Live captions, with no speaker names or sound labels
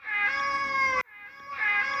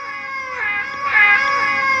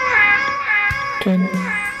10,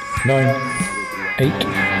 9, 8,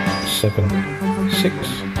 7, 6,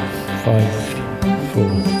 5, 4,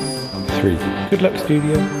 3. Good luck,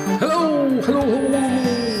 studio. Hello.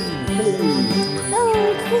 Oh,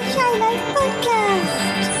 it's the Shy Life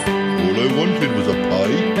Podcast. All I wanted was a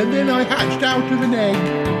pie, and then I hatched out of an egg.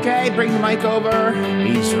 Okay, bring the mic over.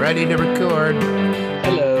 He's ready to record.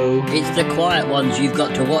 Hello. It's the quiet ones you've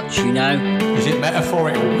got to watch, you know. Is it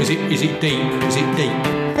metaphorical? Is it deep? Is it deep?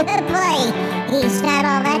 Boy, he's not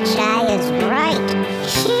all that shy is right.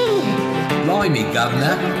 Blimey,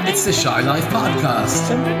 Governor, it's the Shy Life Podcast.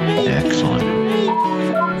 Excellent.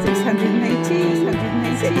 680.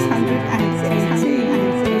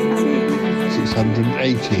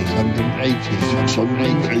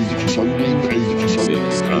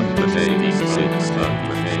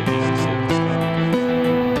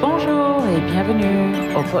 Bonjour et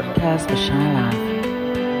bienvenue au podcast The Shy Life.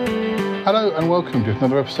 Hello and welcome to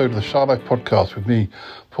another episode of the Shy Life Podcast with me,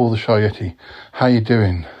 Paul the Shy Yeti. How you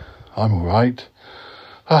doing? I'm all right.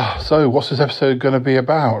 So what's this episode going to be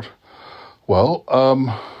about? Well,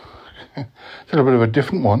 it's a little bit of a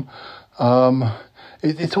different one.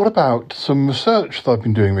 It's all about some research that I've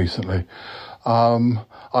been doing recently.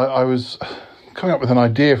 I was coming up with an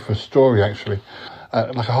idea for a story, actually,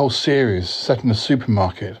 like a whole series set in a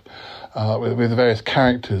supermarket with the various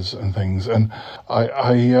characters and things. And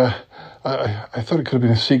I thought it could have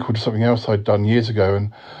been a sequel to something else I'd done years ago.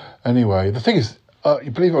 And anyway, the thing is,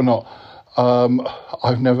 you believe it or not,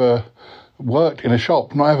 I've never worked in a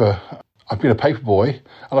shop, not ever. I've been a paper boy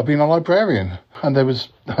and I've been a librarian, and there was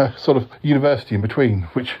sort of university in between,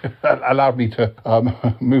 which allowed me to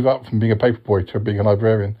move up from being a paper boy to being a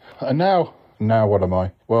librarian. And now what am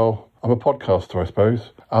I? Well, I'm a podcaster, I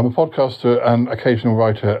suppose. I'm a podcaster and occasional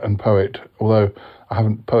writer and poet, although I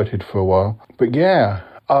haven't poeted for a while. But yeah,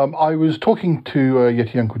 I was talking to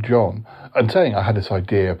Yeti Uncle John and saying I had this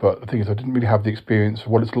idea, but the thing is I didn't really have the experience of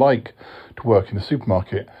what it's like to work in a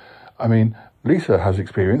supermarket. I mean, Lisa has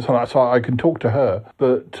experience, so I can talk to her.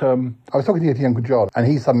 But I was talking to Yeti Uncle John, and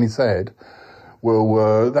he suddenly said,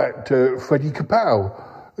 well, that Freddie Kapow,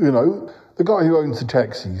 you know, the guy who owns the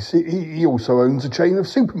taxis, he also owns a chain of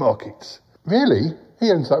supermarkets. Really? He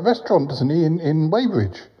owns that restaurant, doesn't he, in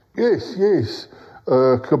Weybridge? Yes.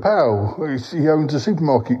 Kapow, he owns a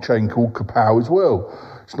supermarket chain called Kapow as well.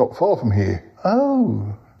 It's not far from here.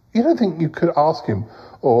 Oh, you don't think you could ask him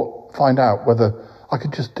or find out whether I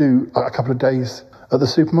could just do a couple of days at the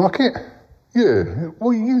supermarket? Yeah,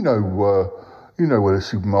 well, you know where the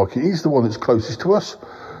supermarket is, the one that's closest to us.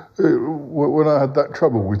 When I had that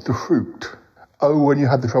trouble with the fruit. Oh, when you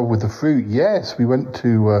had the trouble with the fruit? Yes, we went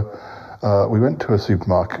to a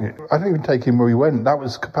supermarket. I didn't even take him where we went. That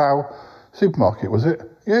was Kapow Supermarket, was it?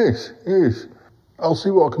 Yes. I'll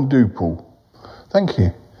see what I can do, Paul. Thank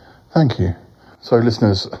you. So,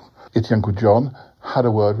 listeners, Yeti Uncle John had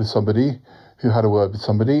a word with somebody who had a word with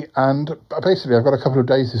somebody, and basically I've got a couple of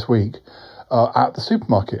days this week at the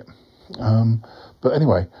supermarket. But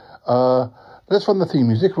anyway, let's run the theme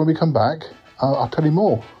music. When we come back, I'll tell you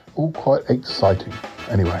more. All quite exciting.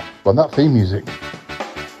 Anyway, run that theme music.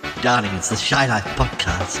 Darling, it's the Shy Life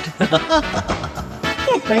Podcast.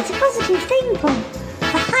 Yes, but it's a positive thing, Paul.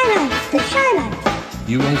 The High Life, the Shy Life.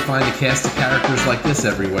 You won't find a cast of characters like this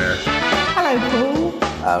everywhere. Hello, Paul.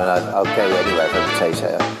 I'll go anywhere for a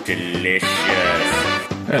potato. Delicious.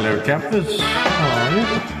 Hello, campers.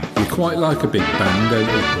 Hi. You quite like a big bang, don't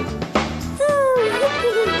you, Paul?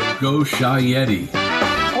 Go Shy Yeti.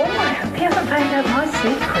 Oh, I hope he hasn't found out my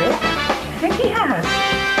secret. I think he has.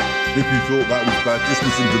 If you thought that was bad, just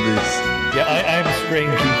listen to this. Yeah, I'm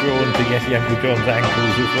strangely drawn to Yeti Uncle John's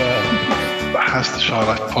ankles as well. But has the Shy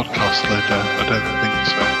Life Podcast slowed down? I don't think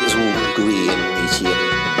so. It's all gooey and meaty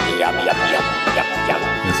and yum.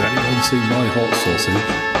 Has anyone seen my hot sausage?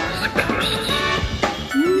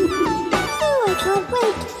 Oh,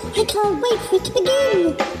 I can't wait for it to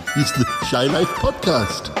begin. It's the Shy Life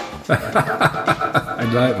Podcast. I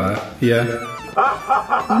like that, yeah.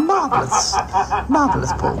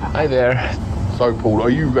 Marvellous, Paul. Hi there. So, Paul, are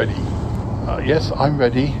you ready? Yes, I'm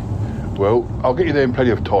ready. Well, I'll get you there in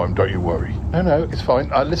plenty of time, don't you worry. No, it's fine.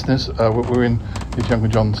 Listeners, we're in Yeti Uncle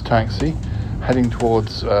John's taxi, heading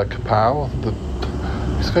towards Kapow.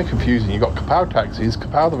 It's very confusing. You've got Kapow taxis,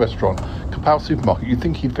 Kapow the restaurant, Kapow supermarket. You'd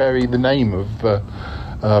think he'd vary the name of,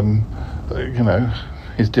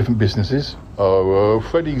 his different businesses.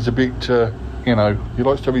 Freddie's a bit, he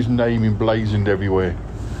likes to have his name emblazoned everywhere.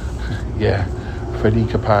 Yeah, Freddie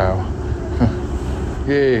Kapow.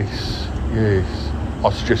 Yes. I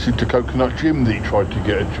suggested to Coconut Jim that he tried to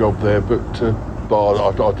get a job there, but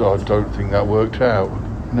I don't think that worked out.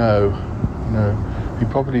 No. He'd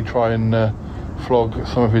probably try and flog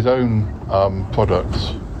some of his own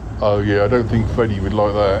products. Oh yeah, I don't think Freddie would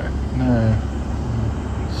like that. No.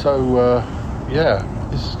 So yeah,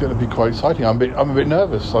 this is going to be quite exciting. I'm a bit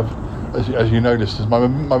nervous. As you know, listeners, my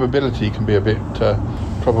mobility can be a bit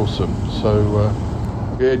troublesome. So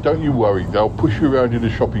yeah, don't you worry. They'll push you around in a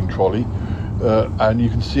shopping trolley, and you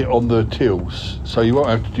can sit on the tills, so you won't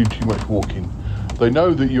have to do too much walking. They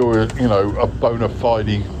know that you're a bona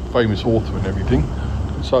fide famous author and everything,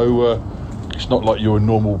 so it's not like you're a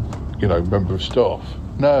normal member of staff.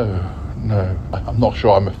 No, I'm not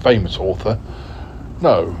sure I'm a famous author.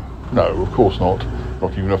 No, of course not.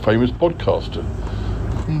 Not even a famous podcaster.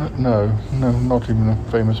 No, not even a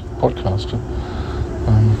famous podcaster.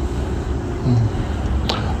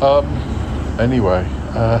 Anyway,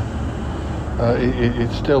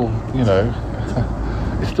 it's still,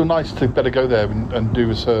 it's still nice to better go there and do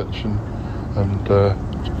research and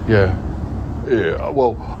yeah.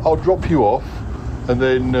 Well, I'll drop you off, and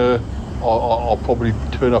then I'll probably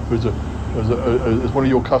turn up as one of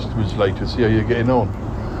your customers later. See how you're getting on.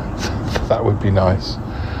 That would be nice.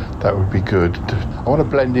 That would be good. I want to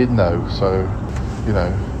blend in though, so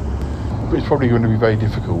it's probably going to be very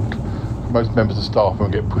difficult. Most members of staff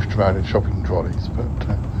won't get pushed around in shopping trolleys, but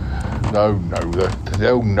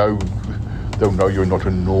they'll know you're not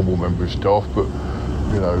a normal member of staff, but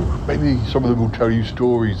maybe some of them will tell you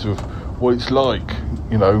stories of what it's like,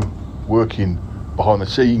 working behind the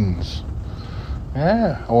scenes.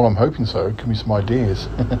 Yeah, well, I'm hoping so. Give me some ideas.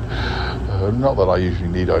 Not that I usually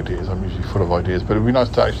need ideas. I'm usually full of ideas, but it'd be nice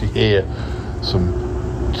to actually hear some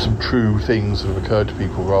true things that have occurred to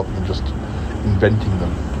people rather than just inventing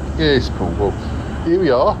them. Yes, Paul. Well, here we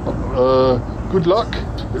are. Good luck.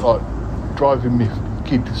 It's a bit like driving me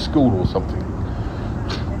kid to school or something.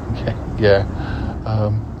 Yeah.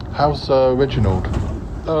 How's Reginald?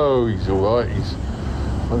 Oh, he's all right. He's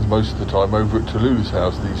most of the time over at Tallulah's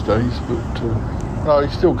house these days, but no, he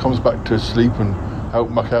still comes back to sleep and help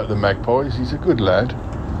muck out the magpies. He's a good lad.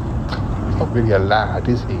 He's not really a lad,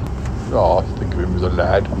 is he? Oh, I think of him as a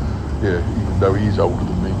lad. Yeah, even though he's older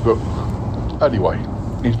than me. But anyway,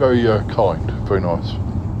 he's very kind, very nice.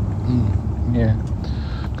 Yeah.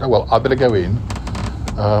 Oh well, I better go in.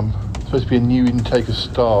 Supposed to be a new intake of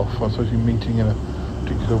staff. I'm supposed to be meeting in a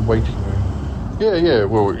particular waiting room. Yeah.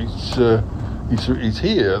 Well, it's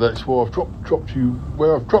here. That's where I've dropped you.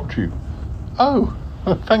 Where I've dropped you. Oh,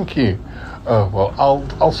 thank you. Oh well,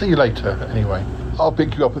 I'll see you later. Anyway, I'll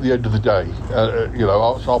pick you up at the end of the day.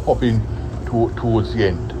 I'll pop in towards the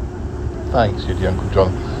end. Thanks, Yeti Uncle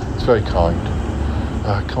John. It's very kind.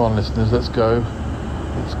 Come on, listeners, let's go.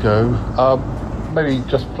 Maybe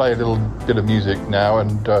just play a little bit of music now,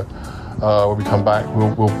 and when we come back,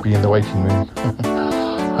 we'll be in the waiting room.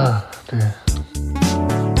 Oh dear.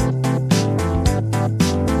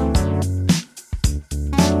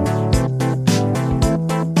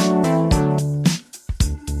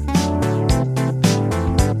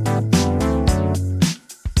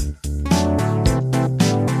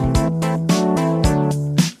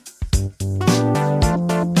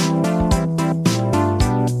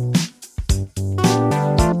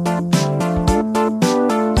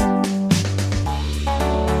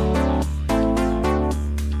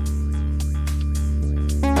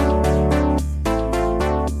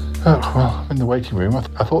 Waiting room. I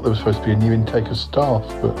thought there was supposed to be a new intake of staff,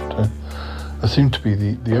 but I seem to be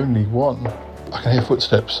the only one. I can hear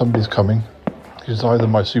footsteps. Somebody's coming. It's either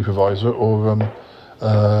my supervisor or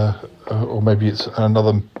maybe it's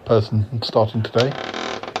another person starting today.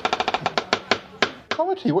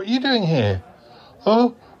 Comity, what are you doing here?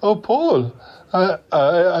 Oh, Paul.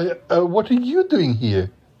 What are you doing here?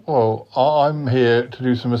 Well, I'm here to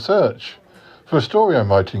do some research for a story I'm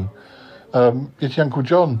writing. Yeti Uncle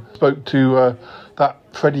John spoke to that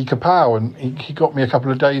Freddie Kapow, and he got me a couple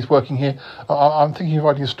of days working here. I'm thinking of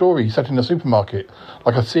writing a story set in a supermarket,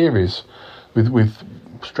 like a series with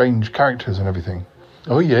strange characters and everything.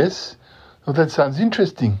 Oh yes, well that sounds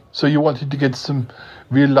interesting. So you wanted to get some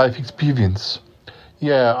real life experience?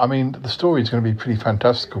 Yeah, I mean the story is going to be pretty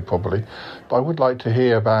fantastical probably, but I would like to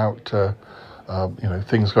hear about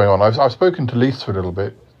things going on. I've spoken to Lisa a little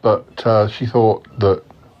bit, but she thought that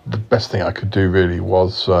the best thing I could do really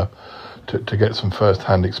was to get some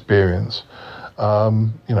first-hand experience.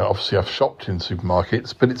 Obviously I've shopped in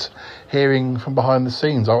supermarkets, but it's hearing from behind the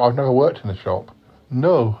scenes. I've never worked in a shop.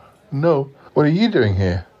 No. What are you doing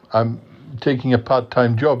here? I'm taking a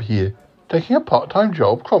part-time job here. Taking a part-time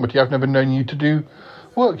job? Cromitty, I've never known you to do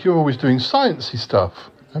work. You're always doing sciencey stuff.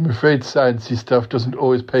 I'm afraid sciencey stuff doesn't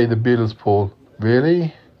always pay the bills, Paul.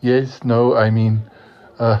 Really? Yes, no, I mean...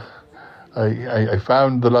 I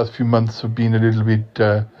found the last few months have been a little bit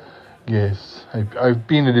Yes, I've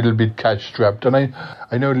been a little bit cash-strapped, and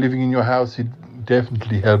I know living in your house, it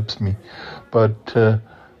definitely helps me. But,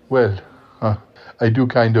 I do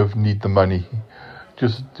kind of need the money.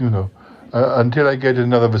 Just, until I get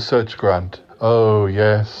another research grant. Oh,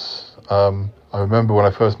 yes. I remember when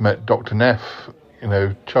I first met Dr. Neff,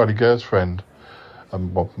 Charlie Gur's friend,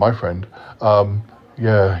 my friend.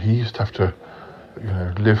 He used to have to,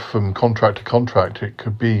 live from contract to contract. It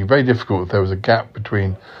could be very difficult if there was a gap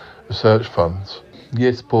between research funds.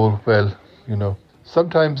 Yes, Paul, well,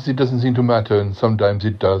 sometimes it doesn't seem to matter and sometimes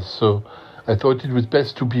it does, so I thought it was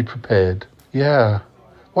best to be prepared. Yeah.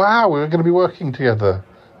 Wow, we're going to be working together.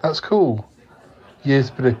 That's cool. Yes,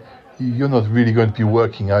 but you're not really going to be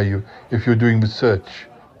working, are you, if you're doing research?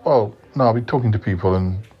 Well, no, I'll be talking to people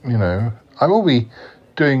and, I will be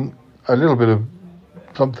doing a little bit of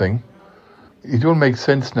something. It all makes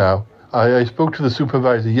sense now. I spoke to the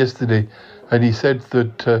supervisor yesterday and he said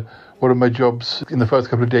that one of my jobs in the first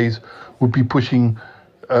couple of days would be pushing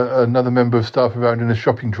another member of staff around in a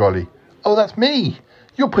shopping trolley. Oh, that's me!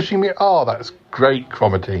 You're pushing me. Oh, that's great,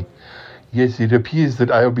 Cromitty. Yes, it appears that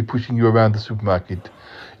I'll be pushing you around the supermarket.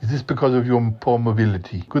 Is this because of your poor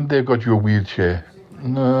mobility? Couldn't they have got you a wheelchair?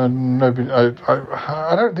 No,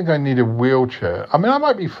 I don't think I need a wheelchair. I mean, I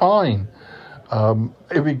might be fine.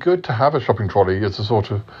 It'd be good to have a shopping trolley as a sort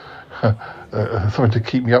of something to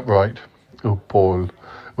keep me upright. Oh, Paul.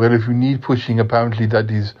 Well, if you need pushing, apparently that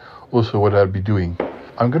is also what I'll be doing.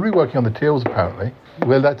 I'm going to be working on the tails, apparently.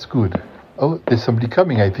 Well, that's good. Oh, there's somebody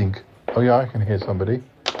coming, I think. Oh, yeah, I can hear somebody.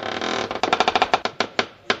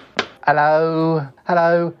 Hello?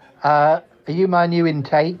 Are you my new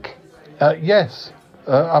intake? Yes.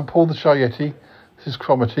 I'm Paul the Shy Yeti. This is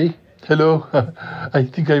Cromitty. Hello. I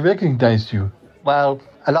think I recognized you. Well,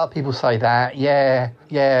 a lot of people say that. Yeah,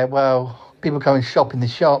 well, people go and shop in the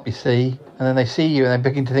shop, you see, and then they see you and they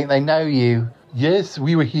begin to think they know you. Yes,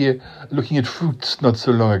 we were here looking at fruits not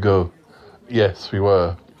so long ago. Yes, we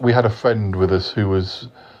were. We had a friend with us who was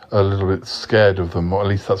a little bit scared of them, or at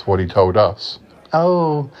least that's what he told us.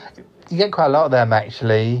 Oh, you get quite a lot of them,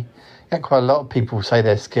 actually. You get quite a lot of people say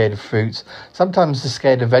they're scared of fruits. Sometimes they're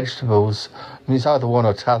scared of vegetables. I mean, it's either one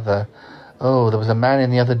or t'other. Oh, there was a man in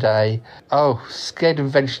the other day. Oh, scared of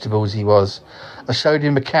vegetables he was. I showed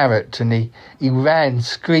him a carrot and he ran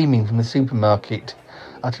screaming from the supermarket.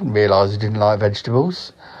 I didn't realise he didn't like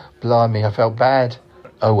vegetables. Blimey, I felt bad.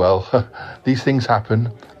 Oh, well, these things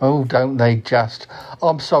happen. Oh, don't they just. Oh,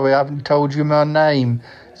 I'm sorry, I haven't told you my name.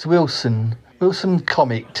 It's Wilson. Wilson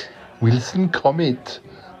Comet. Wilson Comet.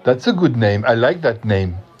 That's a good name. I like that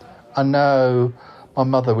name. I know. My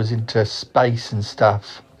mother was into space and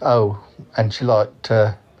stuff. Oh, and she liked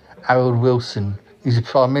Harold Wilson. He's a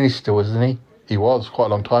Prime Minister, wasn't he? He was, quite a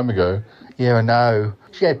long time ago. Yeah, I know.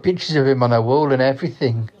 She had pictures of him on her wall and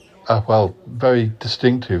everything. Well, very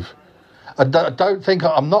distinctive. I don't think...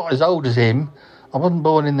 I'm not as old as him. I wasn't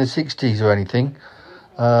born in the 60s or anything.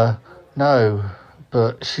 No,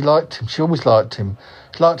 but she liked him. She always liked him.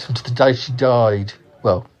 She liked him to the day she died.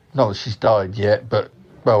 Well, not that she's died yet, but...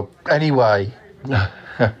 Well, anyway.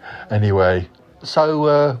 Anyway.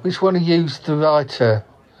 So, which one of you's the writer?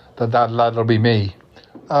 That lad'll be me.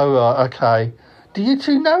 Oh, right, okay. Do you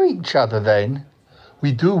two know each other, then?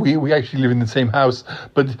 We do. We actually live in the same house,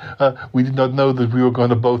 but we did not know that we were going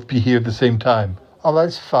to both be here at the same time. Oh,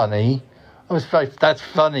 that's funny. That's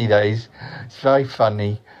funny, that is. It's very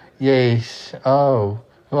funny. Yes. Oh,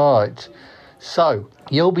 right. So,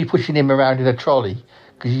 you'll be pushing him around in a trolley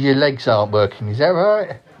because your legs aren't working, is that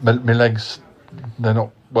right? My legs, they're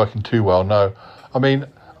not working too well, no. I mean,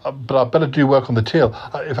 but I better do work on the till.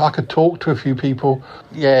 If I could talk to a few people.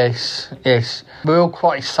 Yes. We're all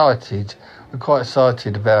quite excited. We're quite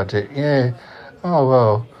excited about it, yeah. Oh,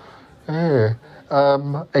 well, yeah.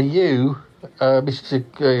 And you, Mr.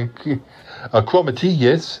 Cromitty,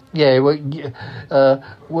 yes. Yeah,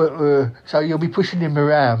 well, so you'll be pushing him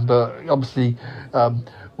around, but obviously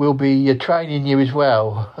we'll be training you as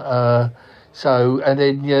well. So, and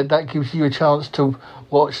then that gives you a chance to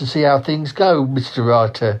watch and see how things go, Mr.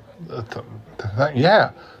 Writer.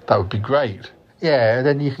 Yeah, that would be great. Yeah, and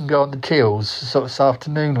then you can go on the tills sort of this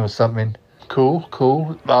afternoon or something. Cool.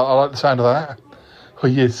 I like the sound of that. Oh,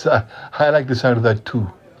 yes, I like the sound of that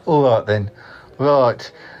too. All right, then.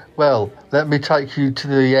 Right. Well, let me take you to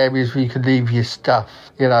the areas where you can leave your stuff.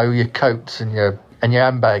 Your coats and your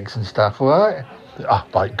handbags and stuff, all right?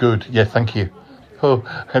 Right, good. Yeah, thank you. Oh,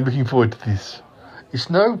 I'm looking forward to this. It's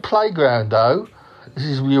no playground, though. This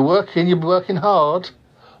is you're working hard.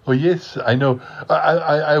 Oh, yes, I know.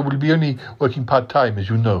 I will be only working part-time, as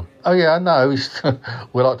you know. Oh, yeah, I know.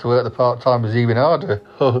 We like to work the part-timers even harder.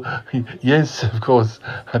 Oh, yes, of course.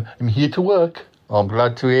 I'm here to work. I'm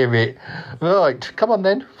glad to hear it. Right, come on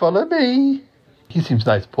then, follow me. He seems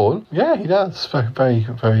nice, Paul. Yeah, he does. Very,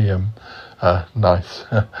 very nice.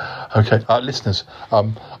 Okay, listeners,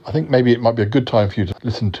 I think maybe it might be a good time for you to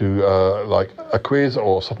listen to like a quiz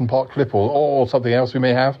or Sutton Park clip or something else we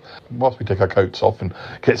may have whilst we take our coats off and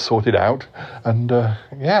get sorted out. And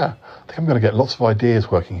yeah, I think I'm going to get lots of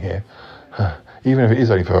ideas working here, even if it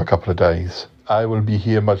is only for a couple of days. I will be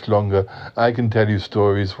here much longer. I can tell you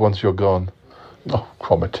stories once you're gone. Oh,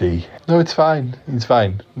 Cromitty. No, it's fine. It's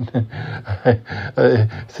fine.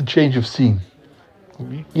 It's a change of scene.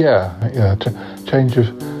 Yeah. Change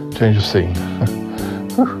of scene.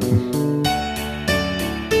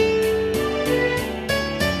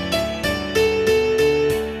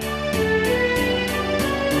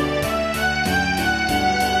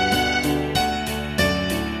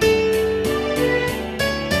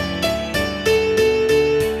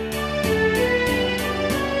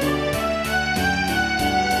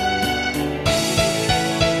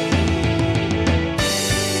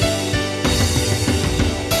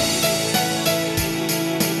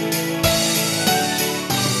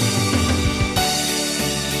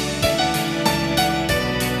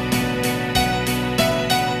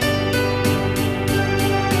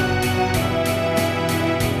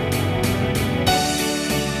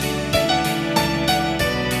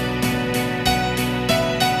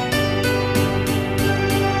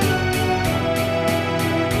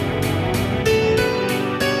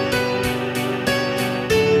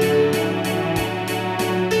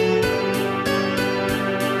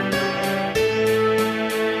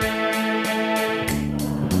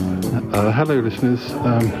 Hello listeners,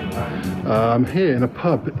 I'm here in a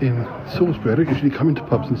pub in Salisbury. I don't usually come into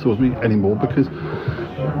pubs in Salisbury anymore because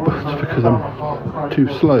I'm too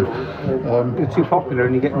slow. You're too popular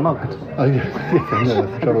and you get mugged. I know,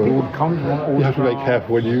 that's the trouble. You have to be very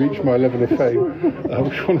careful when you reach my level of fame.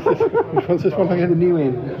 Which one's this one again? The New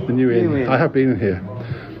Inn. The New Inn. I have been in here.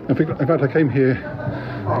 In fact, I came here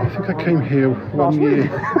 1 year.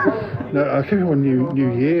 No, I came here one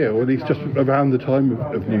New Year, or at least just around the time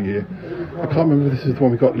of New Year. I can't remember if this is the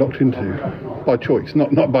one we got locked into by choice,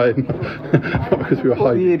 not by not because we were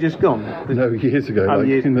hiding. The year just gone? No, years ago,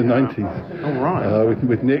 in the 90s. Oh, right.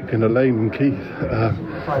 With Nick and Elaine and Keith.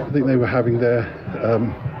 I think they were having their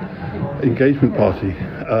engagement party,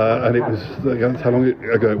 and it was, that's how long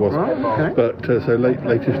ago it was. Right, okay. But so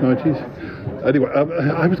latest 90s. Anyway,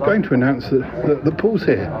 I was going to announce that Paul's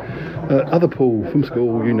here. Other Paul from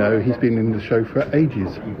school, you know, he's been in the show for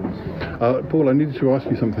ages. Paul, I needed to ask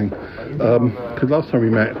you something, because last time we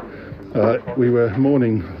met, we were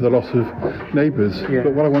mourning the loss of neighbours. Yeah.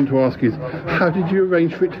 But what I want to ask is, how did you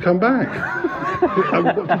arrange for it to come back?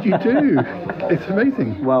 What did you do? It's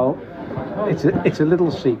amazing. Well, it's a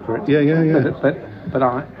little secret. Yeah. But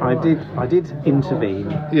I did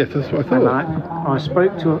intervene. Yes, that's what I thought. And I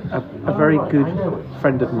spoke to a very good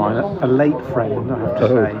friend of mine, a late friend, I have to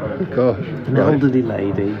say. Oh, gosh. An elderly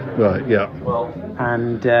lady. Right, yeah.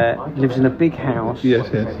 And lives in a big house. Yes.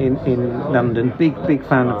 In London. Big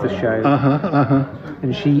fan of the show.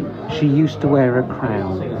 And she used to wear a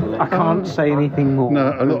crown. I can't say anything more.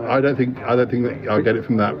 No, I don't think that I'll get it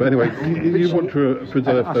from that. But anyway, you want to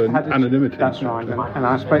preserve her anonymity. That's right. And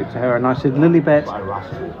I spoke to her and I said, Lilibet,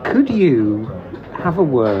 could you have a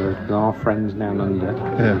word with our friends down under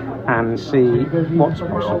and see what's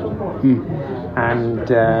possible? And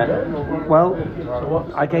well,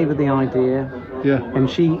 I gave her the idea. Yeah. And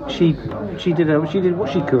she did what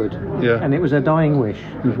she could. Yeah. And it was her dying wish.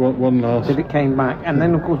 It was one last. That it came back, and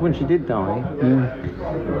then of course when she did die,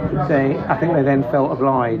 I think they then felt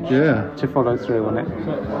obliged to follow through on it.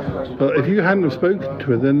 But if you hadn't have spoken to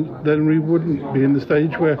her, then we wouldn't be in the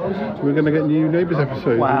stage where we're going to get new Neighbours episodes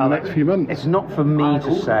in the next few months. It's not for me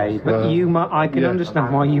to say, but I can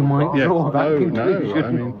understand why you might draw that conclusion. No,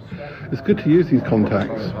 I mean, it's good to use these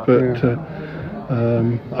contacts, but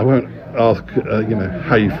I won't ask,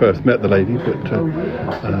 how you first met the lady, but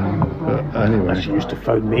anyway. She used to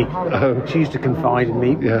phone me. She used to confide in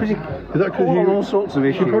me. Yeah. Is that because on all sorts of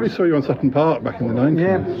issues? She probably saw you on Sutton Park back in the 90s.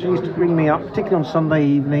 Yeah, she used to bring me up, particularly on Sunday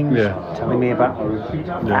evenings, telling me about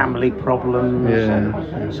family problems.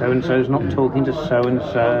 And so-and-so's not talking to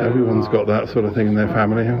so-and-so. Everyone's got that sort of thing in their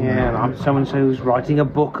family, haven't they? And so-and-so's writing a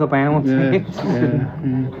book about it. It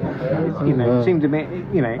seemed to me,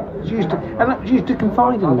 she used to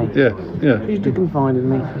confide in me. Yeah. She used to confide in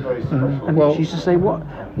me. And she used to say, what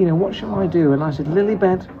shall I do? And I said,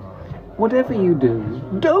 Lilibet, whatever you do,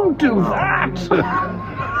 don't do that!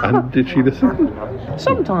 And did she listen?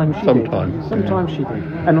 Sometimes she did. Sometimes she did.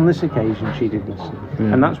 And on this occasion, she did listen.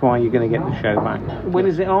 Yeah. And that's why you're going to get the show back. When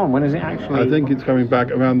is it on? When is it actually? I think it's coming back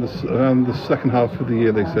around the second half of the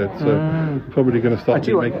year, they said. So probably going to start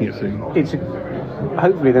making it soon.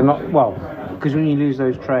 Hopefully they're not, well, because when you lose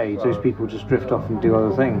those trades, those people just drift off and do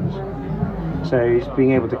other things. So it's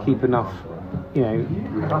being able to keep enough,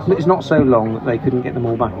 it's not so long that they couldn't get them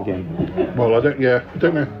all back again. Well, I don't know.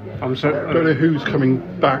 I don't know who's coming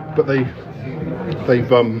back, but they've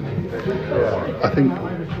I think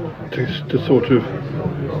to sort of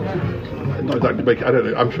not exactly make it. I don't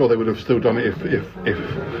know. I'm sure they would have still done it if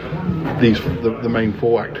the main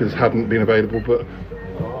four actors hadn't been available, but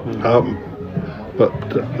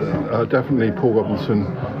definitely Paul Robinson,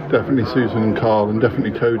 definitely Susan and Carl, and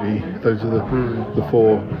definitely Toadie. Those are the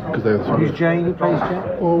four, because they're the sort of... Jane, who plays Jane?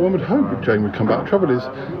 Well, one would hope that Jane would come back. The trouble is,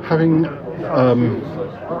 having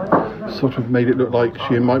sort of made it look like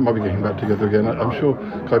she and Mike might be getting back together again. I'm sure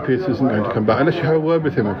Guy Pearce isn't going to come back, unless you have a word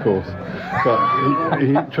with him, of course. But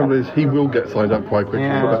the trouble is, he will get signed up quite quickly.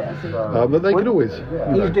 Yeah. But they could always.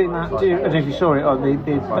 He's doing that. I don't know if you saw it on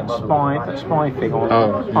that spy thing on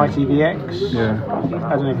ITVX. Yeah.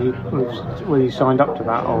 I don't know if he signed up to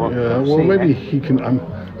that or. Yeah. Well, maybe he can.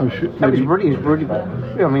 I'm sure. Maybe, he's really.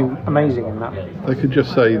 I mean, amazing in that. They could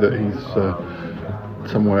just say that he's.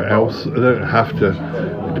 Somewhere else. They don't have to.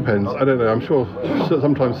 It depends. I don't know. I'm sure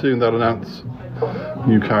sometime soon they'll announce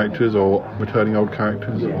new characters or returning old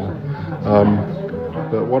characters.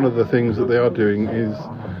 But one of the things that they are doing is,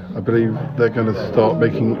 I believe they're going to start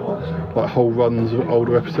making like whole runs of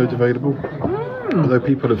older episodes available. Although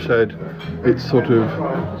people have said it's sort of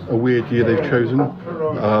a weird year they've chosen.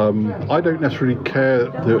 I don't necessarily care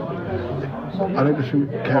that. I don't necessarily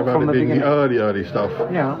care about it being the early stuff.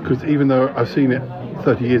 Yeah. Because even though I've seen it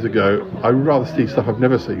 30 years ago, I'd rather see stuff I've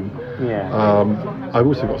never seen. Yeah. I've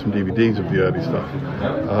also got some DVDs of the early stuff.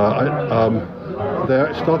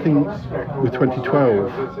 They're starting with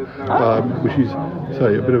 2012, which is,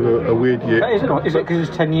 say, a bit of a weird year. Is it because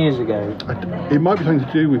it's 10 years ago? It might be something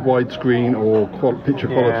to do with widescreen or picture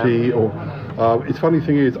quality or... it's funny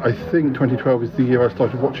thing is, I think 2012 is the year I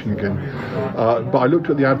started watching again. But I looked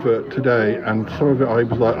at the advert today, and some of it I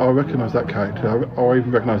was like, I recognise that character, or I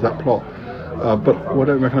even recognise that plot. But I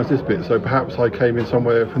don't recognise this bit, so perhaps I came in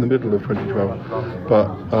somewhere from the middle of 2012. But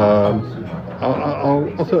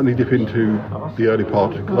I'll certainly dip into the early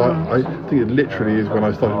part, because I think it literally is when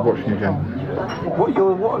I started watching again. What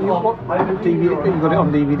DVD? You got it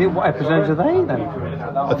on DVD. What episodes are they then?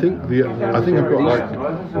 I think I've got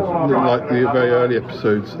like the very early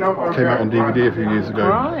episodes came out on DVD a few years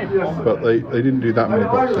ago, but they didn't do that many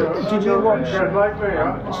box sets. Did you watch?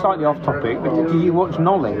 Slightly off topic, but did you watch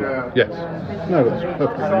Nolly? Yes. No, that's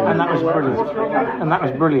perfect. And that was brilliant. And that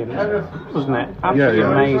was brilliant, wasn't it? Absolutely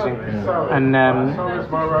amazing. Yeah. And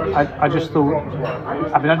I just thought,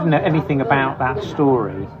 I didn't know anything about that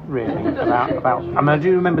story really. About. I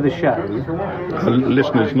do remember the show.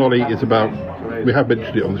 Listeners, Nolly is about. We have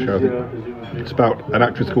mentioned it on the show. I think. It's about an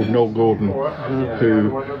actress called Noel Gordon, who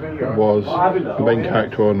was the main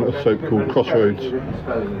character on a soap called Crossroads,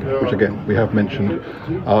 which again we have mentioned.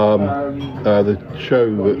 The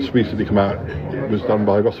show that's recently come out was done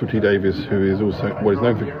by Russell T Davies, who is also is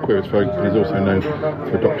known for Queer as Folk, but he's also known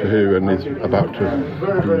for Doctor Who, and is about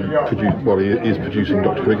to produce. Well, he is producing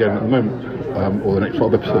Doctor Who again at the moment, or the next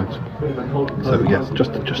lot of episodes. So yes,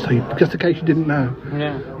 just in case you didn't know.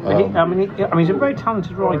 Yeah, he's a very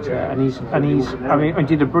talented writer, and he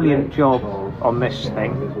did a brilliant job on this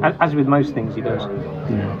thing, as with most things he does.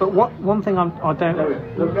 Yeah. But one thing I'm not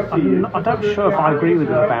sure if I agree with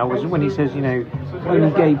him about was when he says,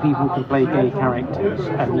 only gay people can play gay characters,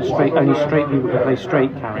 and only straight people can play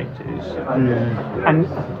straight characters. And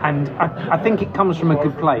I think it comes from a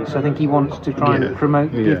good place. I think he wants to try and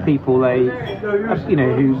promote, give people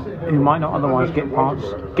who might not otherwise get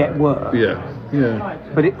work. Yeah.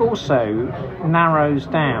 But it also narrows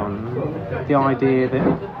down the idea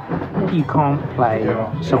that you can't play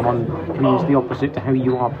someone who's the opposite to how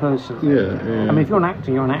you are personally. Yeah. I mean, if you're an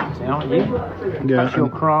actor, you're an actor, aren't you? Yeah. That's your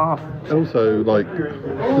craft. Also, there's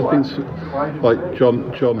been like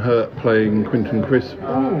John Hurt playing Quentin Crisp.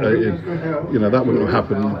 That wouldn't have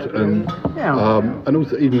happened. And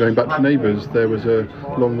also, even going back to Neighbours, there was a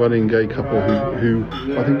long-running gay couple who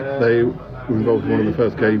I think they were involved in one of the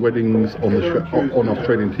first gay weddings on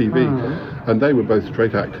Australian TV, and they were both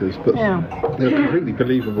straight actors, but they were completely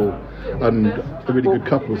believable and a really good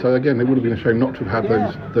couple. So again, it would have been a shame not to have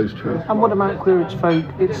had those two. And what about Queer as Folk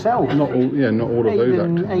itself? Not all of those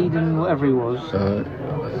actors. Aidan, whatever he was.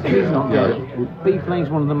 He's not gay, but he plays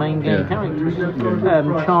one of the main gay characters.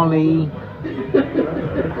 Charlie.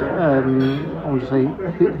 I want to say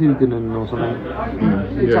Huguenin or something.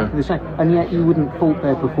 Exactly the same. And yet you wouldn't fault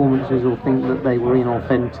their performances or think that they were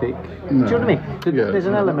inauthentic. No. Do you know what I mean? There's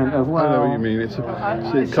an element of, well... I know what you mean.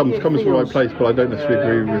 It comes from the right place, but I don't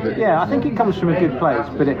necessarily agree with it. Yeah, I think it comes from a good place,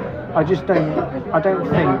 but I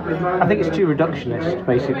think it's too reductionist,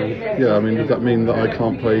 basically. Yeah, I mean, does that mean that I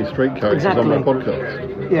can't play straight characters on my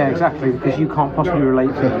podcast? Yeah, exactly, because you can't possibly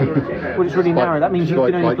relate to them. Well, it's really narrow. That means you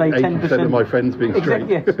can only play 10% of my friends being straight.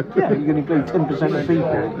 Yes. Yeah, you're going to play 10% of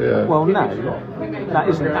people. Yeah. Well, no, that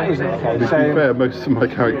isn't the case. To be fair, most of my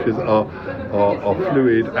characters are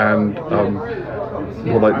fluid and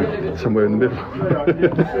like somewhere in the middle.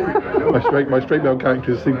 my straight male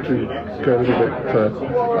characters seem to go a little bit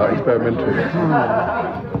experimental.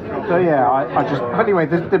 So yeah, I just anyway.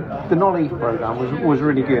 The Nolly program was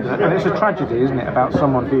really good, and it's a tragedy, isn't it, about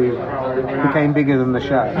someone who became bigger than the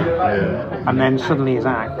show, and then suddenly is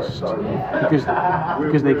axed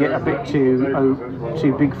because they get a bit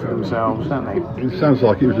too big for themselves, don't they? It sounds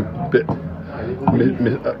like it was a bit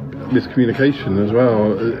miscommunication as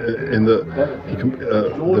well, in that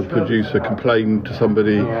the producer complained to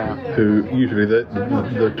somebody who usually the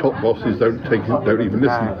top bosses don't even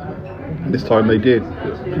listen. This time they did.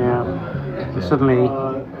 Yeah. Suddenly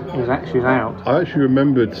it was actually out. I actually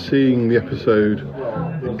remembered seeing the episode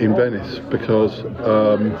in Venice because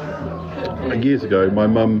years ago, my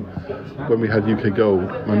mum, when we had UK Gold,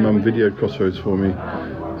 my mum videoed Crossroads for me,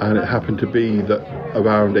 and it happened to be that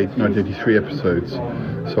around 1983 episodes.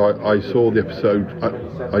 So I saw the episode.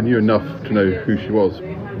 I knew enough to know who she was.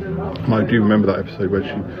 And I do remember that episode where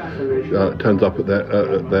she turns up at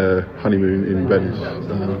their honeymoon in Venice.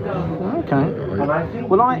 Okay.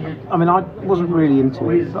 Well, I wasn't really into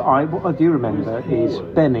it, but what I do remember is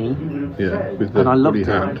Benny. Yeah, with the and I loved it.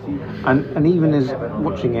 hat. And even as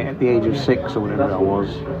watching it at the age of 6 or whatever I was,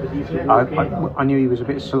 I knew he was a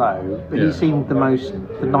bit slow, but he seemed the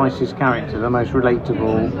nicest character, the most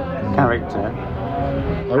relatable character.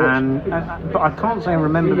 But I can't say I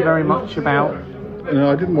remember very much about.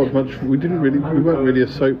 No, I didn't watch much. We weren't really a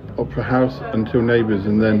soap opera house until Neighbours,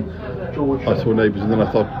 and then I saw Neighbours, and then I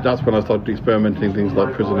thought that's when I started experimenting things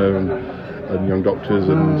like Prisoner and Young Doctors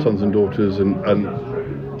and Sons and Daughters and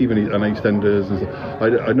even EastEnders. And stuff.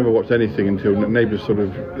 I never watched anything until Neighbours sort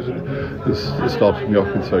of started me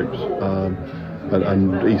off with soaps,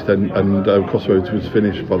 and EastEnd and Crossroads was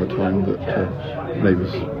finished by the time that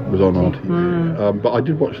Neighbours was on RTV. But I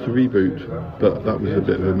did watch the reboot, but that was a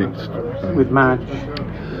bit of a mixed... with Madge.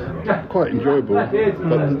 Quite enjoyable, but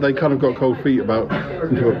they kind of got cold feet about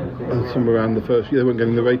somewhere around the first year. They weren't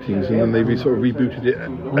getting the ratings, and then they sort of rebooted it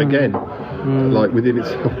again, like within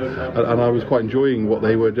itself. And I was quite enjoying what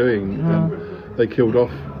they were doing. And they killed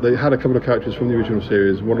off. They had a couple of characters from the original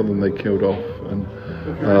series. One of them they killed off, and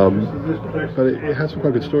but it had some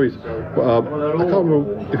quite good stories. I can't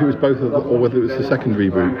remember if it was both of them or whether it was the second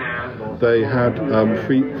reboot. They had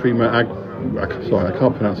Freema. Sorry, I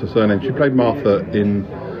can't pronounce her surname. She played Martha in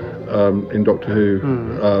Doctor Who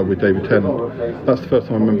with David Tennant. That's the first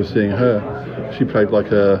time I remember seeing her. She played like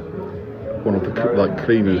one of the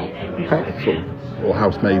cleaners, sort of, or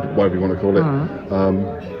housemaid, whatever you want to call it.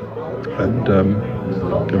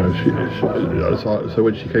 So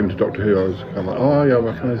when she came to Doctor Who, I was kind of like, oh yeah, I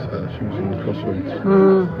recognise her. She was in the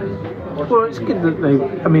Crossroads. Well, it's good that they.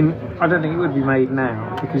 I mean, I don't think it would be made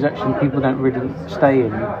now because actually people don't really stay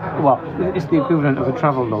in. Well, it's the equivalent of a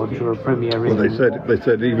travel lodge or a Premier Inn. Well, they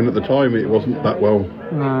said even at the time it wasn't that well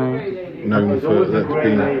known for that to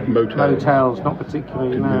be motels. Motels, not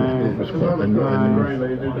particularly. It was quite.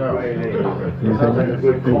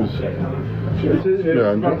 It was. Yeah,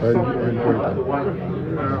 I enjoyed that.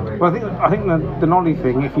 Well, I think the Nolly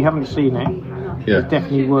thing, if you haven't seen it, is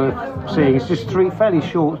definitely worth seeing. It's just fairly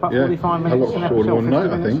short, about 45 minutes. I watched all in one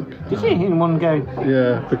night, I think. Did you? In one go?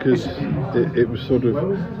 Yeah, because it was sort of,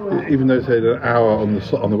 even though it said an hour on the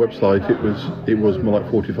website, it was more like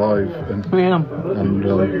 45. And I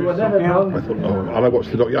thought, and I watched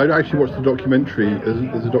I actually watched the documentary.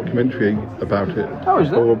 There's a documentary about it. Oh, is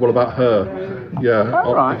there? Or about her. Yeah.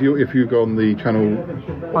 Oh, right. If you go on the channel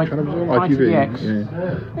was on ITV.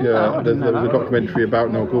 Yeah. There was a documentary about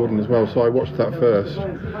Nell Gordon as well. So I watched that first,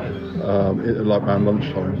 like around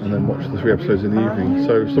lunchtime, and then watched the 3 episodes in the evening.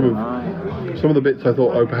 So some of the bits I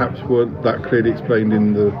thought perhaps weren't that clearly explained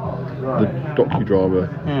in the docudrama.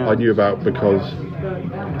 I knew about because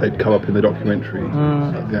they'd come up in the documentary,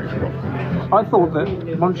 the actual documentary. I thought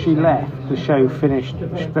that once she left, the show finished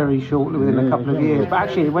very shortly within a couple of years, but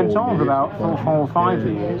actually it went on for about 4 or 5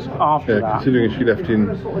 years after that. Considering she left in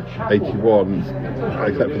 81,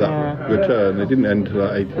 except for that return, it didn't end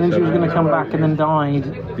until 87. And then she was going to come back and then died.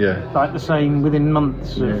 Yeah. Like the same within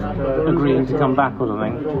months of agreeing to come back or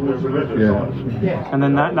something. Yeah. And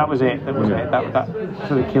then that was it. That was it. That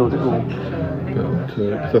sort of killed it all.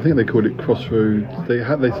 But so I think they called it Crossroads. They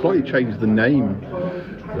slightly changed the name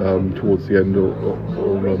towards the end, or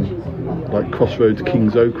like Crossroads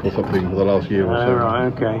Kings Oak or something for the last year or so. Oh, right,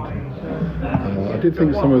 okay. I did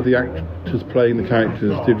think some of the actors playing the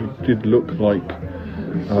characters did look like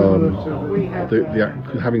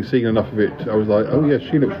having seen enough of it, I was like, oh yeah,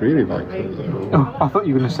 she looks really like her. Oh, I thought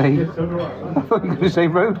you were going to say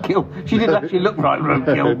Roadkill. She did actually look like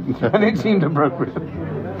Roadkill, and it seemed appropriate.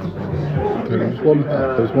 There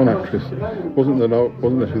was one actress. Wasn't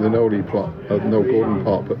necessarily the Noel Gordon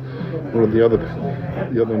part, but one of the other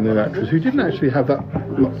new actress who didn't actually have that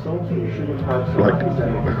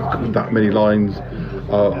that many lines,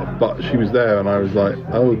 but she was there, and I was like,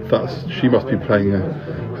 oh, she must be playing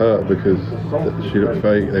her because she looked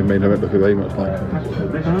they made her look very much like her.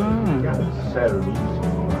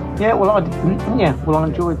 Yeah, well, I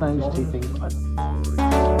enjoyed those two things.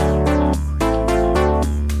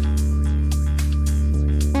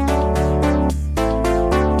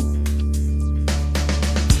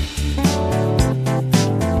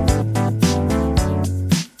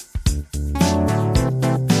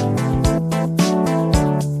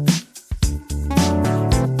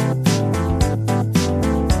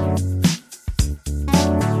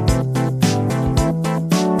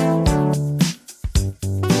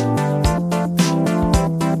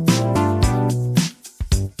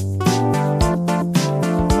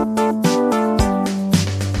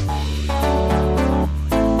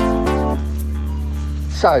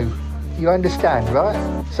 So, you understand, right?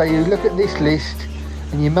 So you look at this list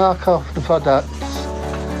and you mark off the products,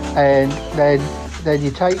 and then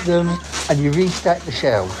you take them and you restack the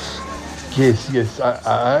shelves. Yes,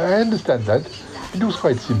 I understand that. It was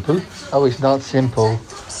quite simple. Oh, it's not simple.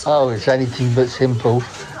 Oh, it's anything but simple.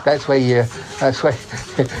 That's where you have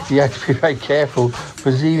to be very careful,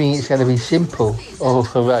 presuming it's going to be simple. Oh,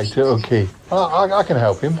 right, okay. I can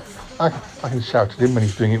help him. I can shout at him when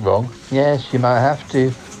he's doing it wrong. Yes, you might have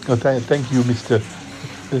to. Oh, thank you, Mr.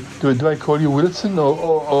 Do I call you Wilson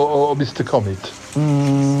or Mr. Comet?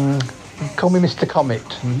 Call me Mr. Comet.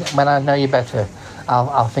 When I know you better,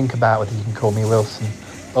 I'll think about whether you can call me Wilson.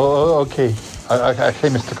 Oh, okay. I say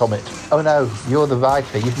Mr. Comet. Oh no, you're the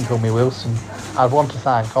writer. You can call me Wilson. I'd want a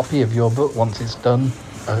signed copy of your book once it's done.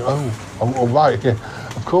 Oh, right. Yeah,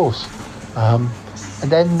 of course. And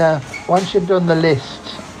then once you've done the list,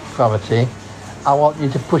 Poverty, I want you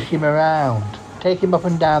to push him around. Take him up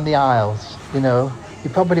and down the aisles. You know, you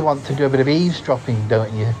probably want to do a bit of eavesdropping,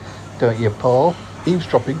 don't you, Paul?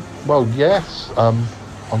 Eavesdropping? Well, yes. On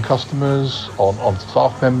customers, on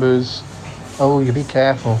staff members. Oh, you be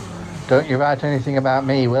careful. Don't you write anything about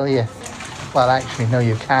me, will you? Well, actually, no,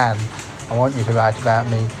 you can. I want you to write about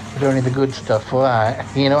me, but only the good stuff, all right?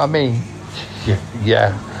 You know what I mean?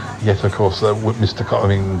 Yeah. Yes, of course,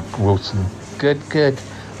 Wilson. Good.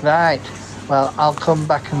 Right. Well, I'll come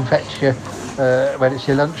back and fetch you when it's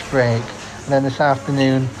your lunch break, and then this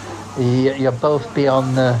afternoon you'll both be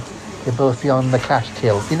on the cash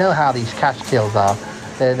till. You know how these cash tills are?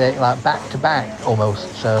 They're like back to back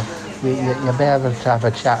almost. So you'll be able to have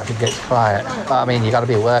a chat if it gets quiet. But I mean, you got to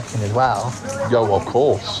be working as well. Oh, of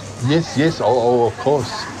course. Yes. Oh, of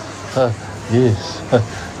course. Yes.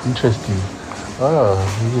 Interesting. Well,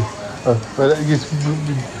 yes,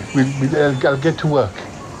 we'll get to work.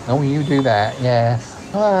 Oh, you do that, yeah.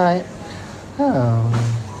 All right.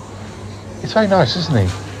 Oh. It's very nice, isn't he?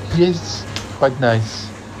 Yes, quite nice.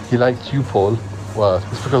 He likes you, Paul. Well,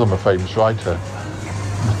 it's because I'm a famous writer.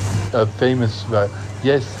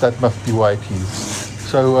 Yes, that must be why it is.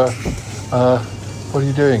 So, what are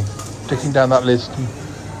you doing? Taking down that list and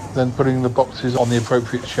then putting the boxes on the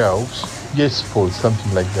appropriate shelves? Yes, Paul,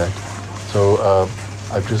 something like that. So,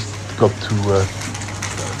 I've just got to...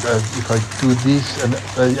 if I do this, and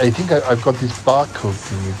I think I've got this barcode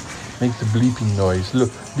thing. It makes a bleeping noise.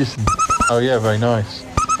 Look, listen. Oh yeah, very nice.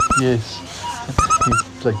 Yes.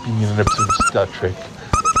 It's like being in an episode of Star Trek.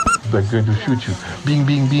 They're going to shoot you. Bing,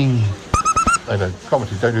 bing, bing. I know.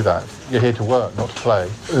 Comedy, don't do that. You're here to work, not to play.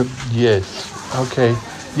 Yes. Okay.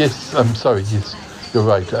 Yes, I'm sorry. Yes, you're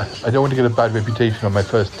right. I don't want to get a bad reputation on my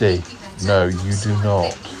first day. No, you do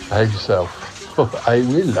not. Behave yourself. Oh, I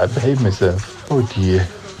will. I behave myself. Oh dear.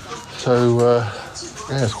 So,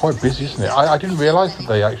 Yeah, it's quite busy, isn't it? I didn't realise that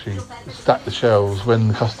they actually stacked the shelves when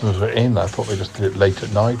the customers were in. I thought they just did it late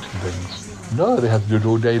at night and things. No, they have to do it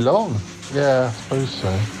all day long. Yeah, I suppose so.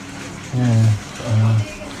 Yeah.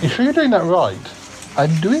 You sure you're doing that right?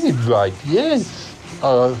 I'm doing it right, yes.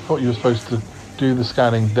 Oh, I thought you were supposed to do the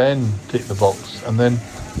scanning, then tick the box, and then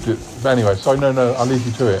do it. But anyway, so no, I'll leave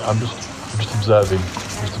you to it. I'm just observing.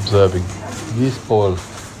 Yes, Paul.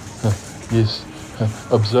 Yes,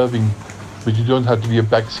 observing. But you don't have to be a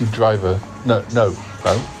backseat driver. No,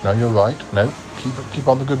 you're right. No, keep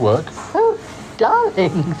on the good work. Oh,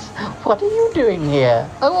 darlings, what are you doing here?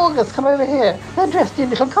 Oh, August, come over here. They're dressed in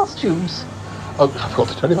little costumes. Oh, I forgot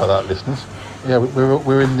to tell you about that, listeners. Yeah,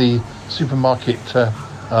 we're in the supermarket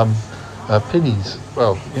Pinnies.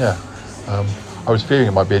 Well, yeah. I was fearing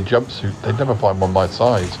it might be a jumpsuit. They'd never find one my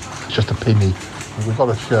size. It's just a pinny. We've got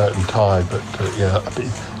a shirt and tie, but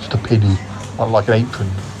just a pinny, not like an apron.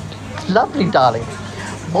 Lovely, darling.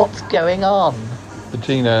 What's going on?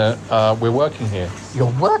 Bettina, we're working here. You're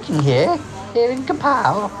working here? Here in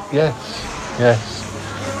Kapow? Yes.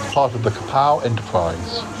 Part of the Kapow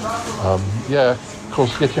enterprise. Of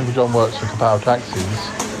course, Yeti Uncle John works for Kapow Taxis,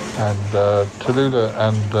 and Tallulah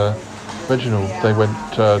and Reginald, they went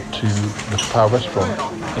to the Kapow restaurant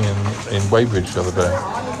in Weybridge the other day.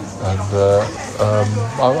 And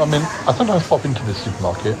I sometimes pop into this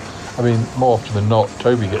supermarket. I mean, more often than not,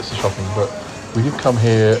 Toby gets the shopping, but we did come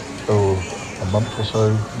here, a month or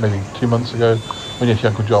so, maybe 2 months ago, when Yeti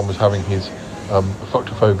Uncle John was having his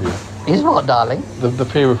fructophobia. His what, darling? The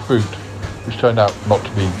fear of fruit, which turned out not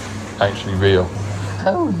to be actually real.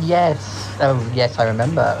 Oh, yes, I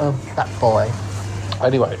remember. Oh, that boy.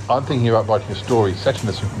 Anyway, I'm thinking about writing a story set in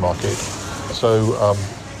a supermarket. So,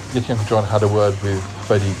 Yeti Uncle John had a word with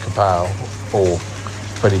Freddie Kapow, or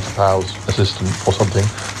Freddie Kapow's assistant or something,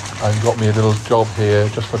 and got me a little job here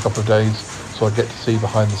just for a couple of days so I get to see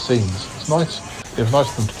behind the scenes. It's nice. It was nice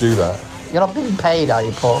of them to do that. You're not being paid, are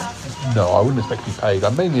you, Paul? No, I wouldn't expect to be paid.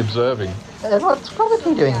 I'm mainly observing. What's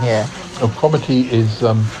Cromitty doing here? Oh, Cromitty is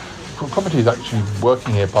actually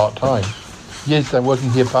working here part-time. Yes, I'm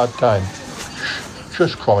working here part-time.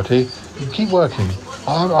 Shush, Cromitty. Keep working.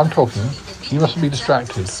 I'm talking. You mustn't be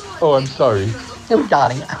distracted. Oh, I'm sorry. Oh,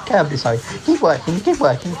 darling, I'm terribly sorry. Keep working.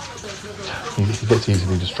 He gets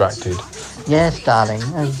easily distracted. Yes, darling.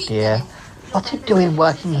 Oh, dear. What's he doing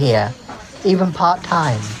working here? Even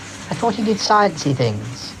part-time? I thought he did sciencey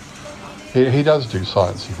things. He does do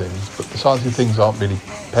sciencey things, but the sciencey things aren't really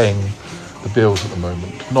paying the bills at the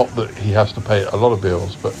moment. Not that he has to pay a lot of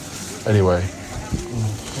bills, but anyway.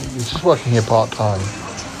 He's just working here part-time.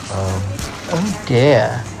 Oh,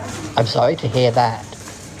 dear. I'm sorry to hear that. I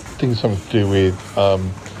think it's something to do with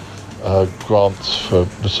grants for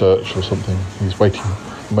research or something. He's waiting.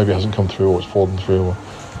 Maybe it hasn't come through or it's fallen through. Or,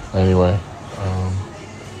 anyway.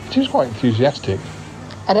 He seems quite enthusiastic.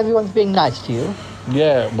 And everyone's being nice to you?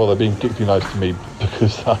 Yeah, well, they're being particularly nice to me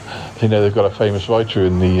because they know they've got a famous writer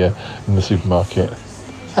in the supermarket.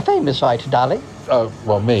 A famous writer, darling?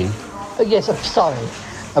 Well, me. Oh, yes, I'm sorry.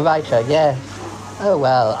 A writer, yes. Oh,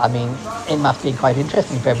 well, I mean, it must be quite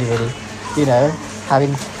interesting for everybody, you know,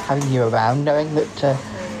 having you around, knowing that,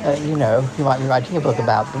 you might be writing a book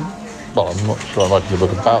about them. Well, I'm not sure I'm writing a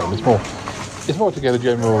book about them. It's more to get a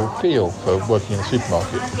general feel for working in a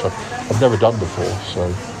supermarket, which I've never done before,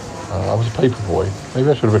 so I was a paper boy. Maybe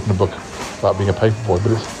I should have written a book about being a paper boy,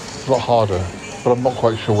 but it's a lot harder. But I'm not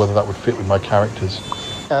quite sure whether that would fit with my characters.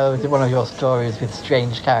 Oh, is it one of your stories with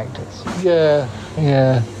strange characters? Yeah.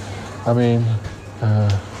 I mean,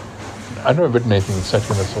 I've never written anything set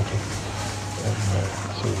in a sort of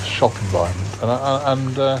shop environment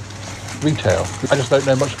and retail. I just don't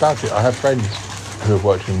know much about it. I have friends who have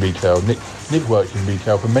worked in retail. Nick worked in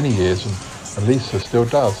retail for many years, and Lisa still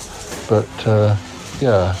does. But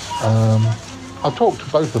I've talked to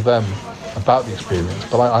both of them about the experience,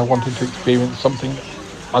 but I wanted to experience something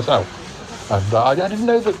myself. And I didn't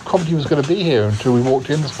know that Cromitty was going to be here until we walked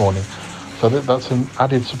in this morning. So that's an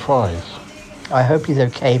added surprise. I hope he's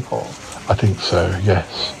okay, Paul. I think so,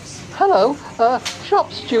 yes. Hello,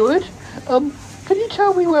 shop steward. Can you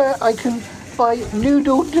tell me where I can buy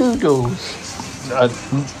noodle doodles?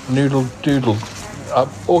 Noodle doodle.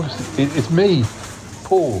 August, it's me,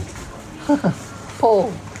 Paul.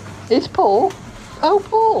 Paul? It's Paul? Oh,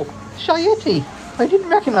 Paul. Shayeti. I didn't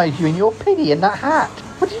recognise you in your pinny and that hat.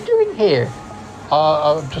 What are you doing here?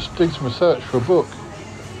 I'm just doing some research for a book.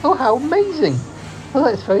 Oh, how amazing. Well,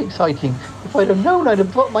 that's very exciting. If I'd have known, I'd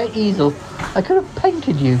have brought my easel. I could have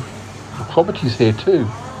painted you. Cromitty's here too.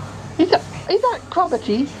 Is that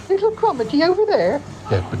Cromitty? Little Cromitty over there?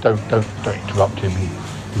 Yeah, but don't interrupt him.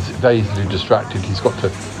 He's very easily distracted. He's got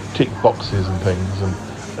to tick boxes and things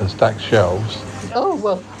and stack shelves. Oh,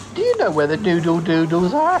 well, do you know where the Noodle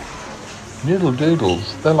Doodles are? Noodle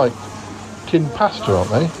Doodles? They're like tin pasta,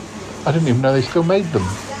 aren't they? I didn't even know they still made them.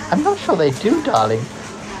 I'm not sure they do, darling.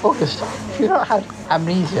 August, you don't have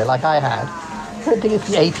amnesia like I had. You don't think it's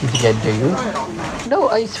the 80s again, do you? No,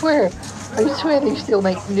 I swear they still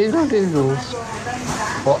make Noodle Doodles.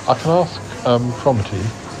 Well, I can ask Cromitty.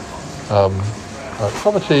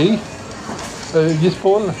 Cromitty? Yes,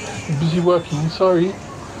 Paul? Busy working, sorry.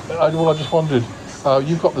 I just wondered,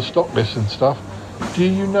 you've got the stock list and stuff. Do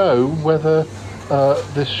you know whether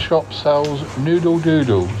this shop sells Noodle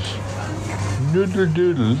Doodles? Noodle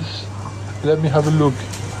Doodles? Let me have a look.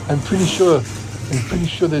 I'm pretty sure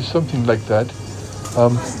there's something like that.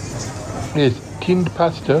 Yes, tinned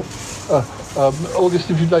pasta. August,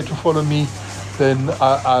 if you'd like to follow me, then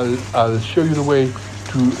I'll show you the way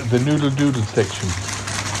to the Noodle Doodle section.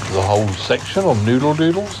 The whole section on Noodle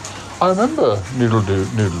Doodles. I remember Noodle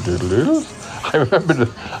Doodles.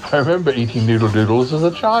 I remember eating Noodle Doodles as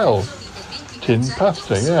a child. Tinned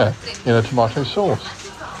pasta, yeah, in a tomato sauce.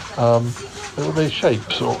 Were they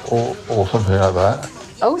shapes or something like that?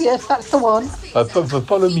 Oh yes, that's the one.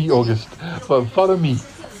 Follow me, August. Follow me,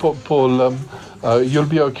 Paul. You'll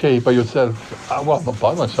be okay by yourself. Well, not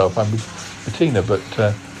by myself. I'm with Bettina, but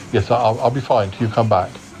yes, I'll be fine till you come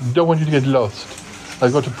back. Don't want you to get lost.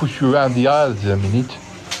 I've got to push you around the aisles in a minute.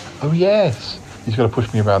 Oh yes, he's got to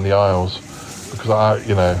push me around the aisles because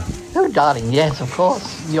Oh, darling, yes, of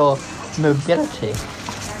course. Your mobility.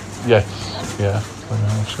 Yes, yeah.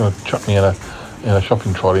 I'm just going to chuck me in a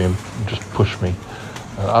shopping trolley and just push me.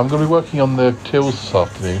 I'm going to be working on the tills this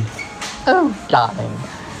afternoon. Oh, darling,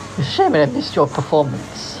 it's a shame I missed your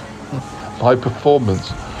performance. My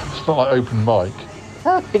performance? It's not like open mic.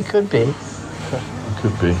 Oh, it could be. It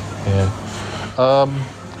could be, yeah.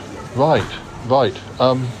 Right.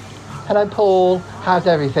 Hello, Paul. How's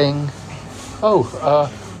everything? Oh,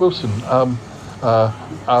 Wilson.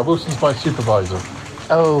 Wilson's my supervisor.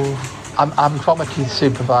 Oh, I'm Cromitty's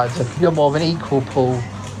supervisor. You're more of an equal, Paul.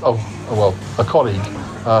 Oh well, a colleague.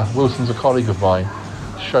 Wilson's a colleague of mine,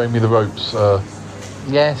 showing me the ropes.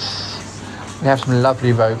 Yes, we have some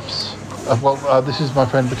lovely ropes. This is my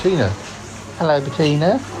friend Bettina. Hello,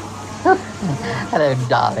 Bettina. Hello,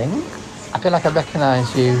 darling. I feel like I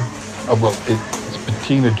recognise you. Oh, well, it's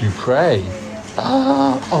Bettina Dupre.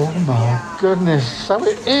 Oh my goodness, so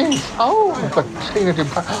it is. Oh, Bettina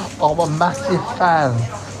Dupre. Oh, I'm a massive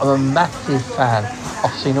fan.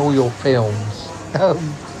 I've seen all your films. Oh,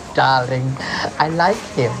 darling, I like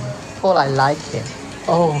him. Paul, I like him.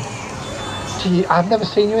 Oh, gee, I've never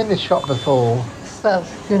seen you in this shop before. Well,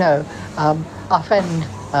 our friend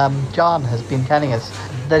John has been telling us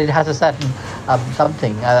that it has a certain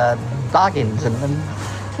bargains, and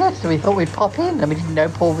yes, so we thought we'd pop in, and we didn't know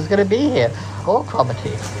Paul was going to be here, or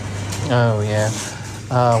Cromitty. Oh, yeah.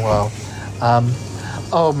 Oh,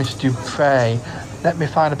 well. Miss Dupre, let me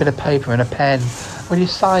find a bit of paper and a pen. Will you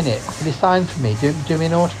sign it? Will you sign for me? Do me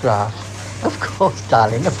an autograph? Of course,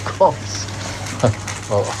 darling, of course.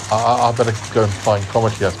 Well, I better go and find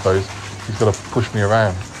Cromitty, I suppose. He's got to push me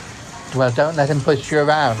around. Well, don't let him push you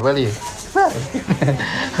around, will you? Well,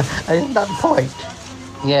 isn't that the point?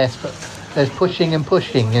 Yes, but there's pushing and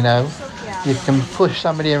pushing, You can push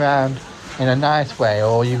somebody around in a nice way,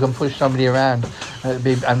 or you can push somebody around and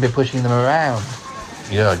be pushing them around.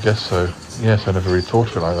 Yeah, I guess so. Yes, I never really thought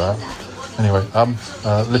of it like that. Anyway,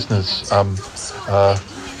 listeners, I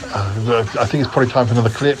think it's probably time for another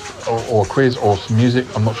clip or a quiz or some music.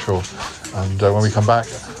 I'm not sure. And when we come back,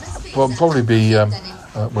 we'll probably be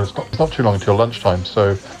it's not too long until lunchtime.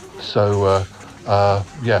 So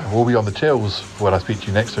we'll be on the tills when I speak to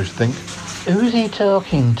you next. Don't you think? Who's he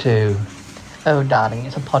talking to? Oh, darling,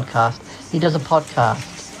 it's a podcast. He does a podcast.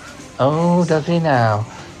 Oh, does he now?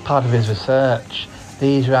 Part of his research.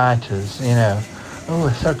 These writers, Oh,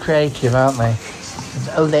 they're so creative, aren't they?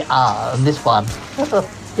 Oh, they are. And this one.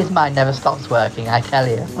 His mind never stops working, I tell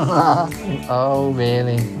you. Oh,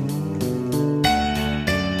 really?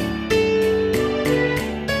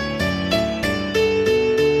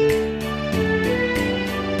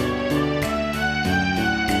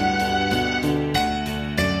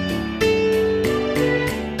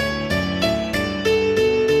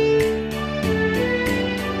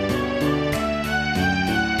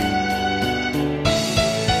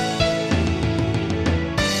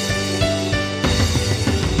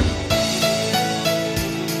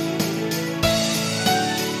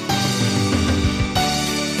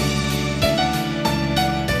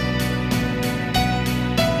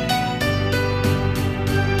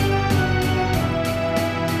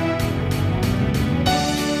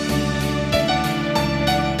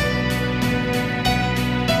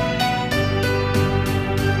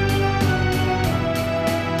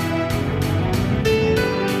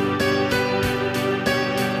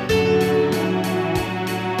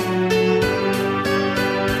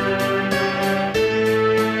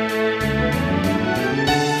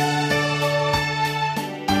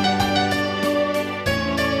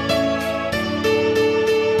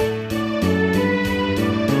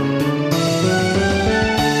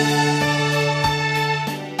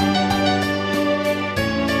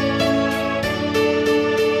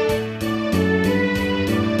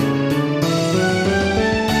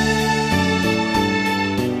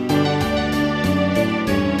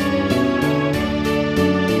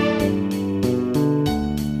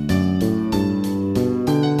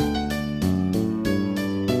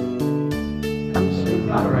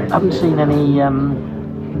 haven't seen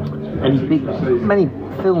many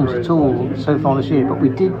films at all so far this year, but we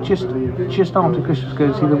did just after Christmas go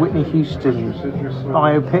to see the Whitney Houston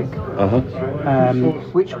biopic,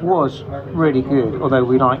 which was really good. Although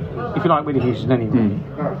if you like Whitney Houston anyway,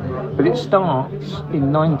 but it starts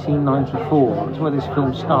in 1994. That's where this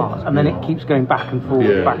film starts, and then it keeps going back and forth,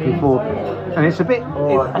 and it's a bit.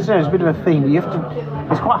 It's a bit of a theme. You have to.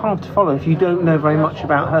 It's quite hard to follow if you don't know very much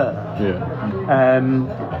about her. And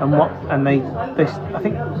they I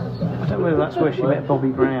think. I don't know whether that's where she met Bobby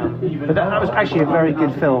Brown, but that was actually a very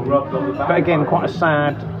good film. But again, quite a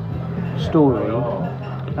sad story.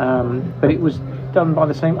 But it was done by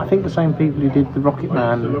the same people who did the Rocket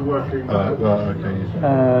Man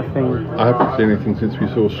thing. I haven't seen anything since we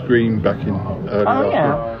saw Scream back in early last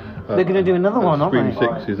year. They're going to do another one, aren't they?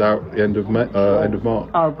 Scream 6 is out at the end of March.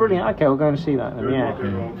 Oh, brilliant. Okay, we'll go and see that then,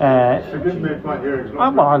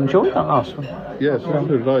 I enjoyed that last one. Yes, so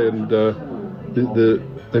did I. And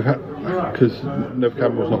they've had, because Neve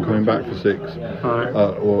Campbell's not coming back for 6,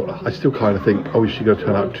 or I still kind of think, is she going to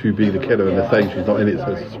turn out to be the killer? And they're saying she's not in it,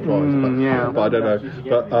 so it's a surprise. But I don't know.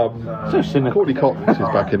 But so cynical. Courtney Cox is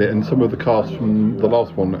back in it, and some of the cast from the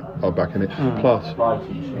last one are back in it. Plus,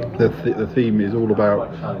 the theme is all about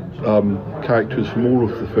characters from all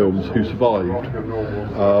of the films who survived.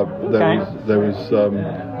 There was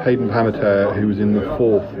Hayden Panettiere, who was in the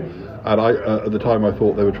 4th. And I, at the time, I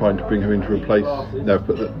thought they were trying to bring her in to replace Neve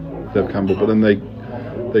Campbell, but then they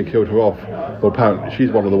killed her off. Well, apparently she's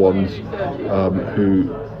one of the ones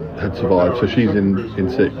who had survived, so she's in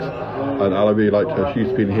 6. And I really liked her. She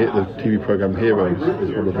used to be in the TV program Heroes.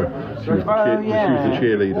 Is one of them. She was the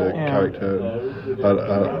cheerleader character,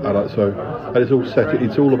 and it's all set.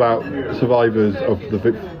 It's all about survivors of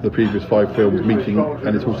the previous 5 films meeting,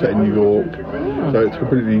 and it's all set in New York. So it's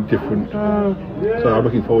completely different. So I'm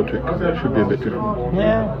looking forward to it because it should be a bit different.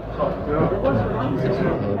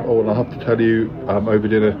 And I have to tell you over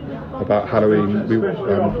dinner about Halloween.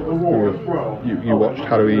 You watched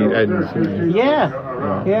Halloween Ends, didn't you?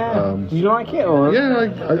 Did you like it? Or? I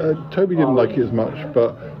Toby didn't like it as much,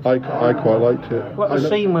 but I quite liked it. What the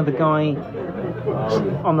scene where the guy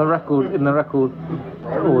on the record, or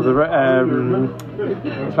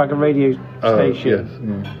it's like a radio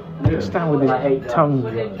station. Stand with his tongue.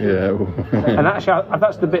 And actually,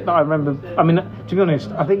 that's the bit that I remember. I mean, to be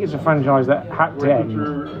honest, I think it's a franchise that had to end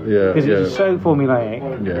because it's so formulaic.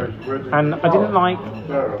 And I didn't like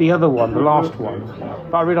the other one, the last one,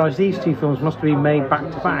 but I realised these 2 films must be made back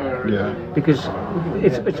to back. Because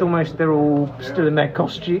it's almost they're all still in their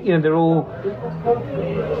costume. You know, they're all.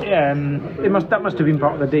 That must have been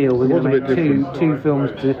part of the deal. We're going to make two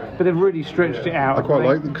films, but they've really stretched it out. I quite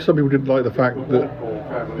like. Some people didn't like the fact that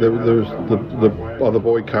there was the other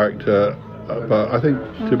boy character, but I think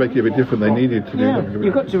to make it a bit different, they needed to do something.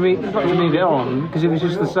 You've got to read it on because it was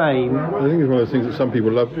just the same. I think it's one of those things that some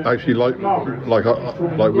people love. Actually, like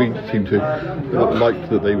we seem to liked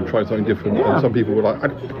that they would try something different, and some people were like, I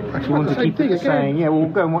actually want to keep it the same. We'll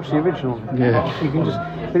go and watch the original. You can just,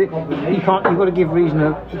 but you can't. You've got to give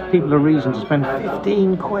people a reason to spend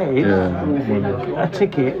 15 quid a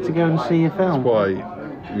ticket to go and see a film. That's why.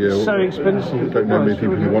 So expensive. I don't know many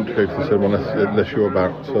people who want to go to the cinema unless you're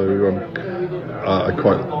about. So I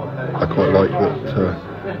quite like that.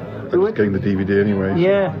 Just getting the DVD anyway.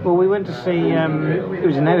 Well, we went to see. It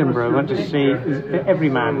was in Edinburgh. We went to see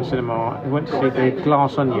Everyman Cinema. We went to see the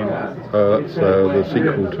Glass Onion. That's the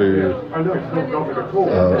sequel to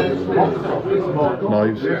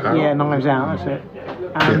Knives Out. Knives Out. That's it.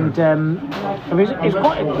 And I mean, it's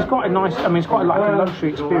quite a nice. I mean, it's quite like a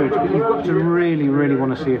luxury experience. But you've got to really, really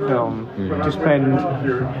want to see a film to spend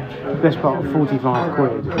the best part of 45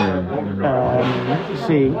 quid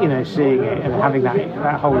seeing it and having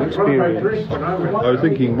that whole experience. I was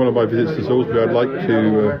thinking one of my visits to Salisbury, I'd like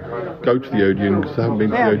to go to the Odeon because I haven't been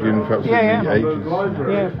to the Odeon for absolutely ages.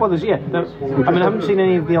 Well, I mean, I haven't seen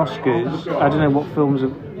any of the Oscars. I don't know what films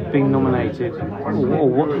have been nominated or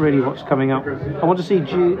what's coming up. I want to see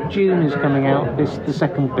June is coming out. It's the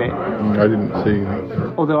second bit. I didn't see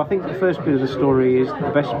that. Although I think the first bit of the story is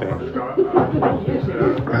the best bit.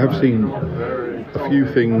 I have seen a few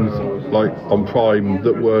things like on Prime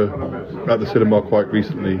that were at the cinema quite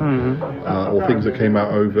recently, or things that came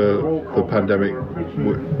out over the pandemic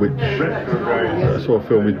which I saw a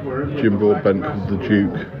film with Jim Broadbent called The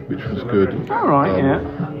Duke, which was good. All right,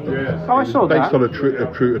 yeah. Oh, I saw based that. on a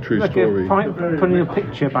true like story. Putting a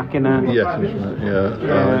picture back in a... Yes,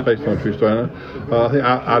 based on a true story. I think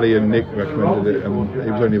Ali and Nick recommended it, and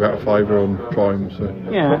it was only about $5 on Prime. So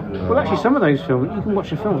yeah. Well, actually, some of those films you can watch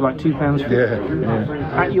the films like £2.50.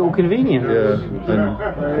 Yeah. At your convenience. Yeah.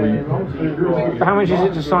 And how much is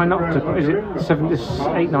it to sign up to? Is it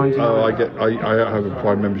 $8.99? Oh, I have a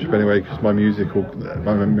Prime membership anyway because my music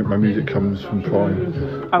comes from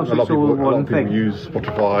Prime. Oh, so it's all one a lot of people thing. use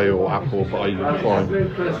Spotify or Apple, but I use Prime.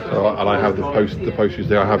 So, and I have the posters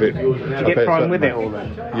there. I have it. You get Prime with it all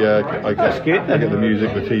then? Yeah, I That's good. I get the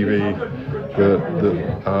music, the TV.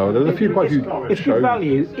 There's quite a few It's shows. good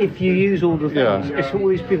value if you use all the things. Yeah. It's all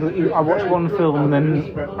these people that I watch one film and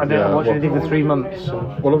then I don't watch anything for 3 months. So.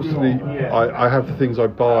 Well, obviously, I have the things I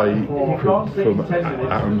buy from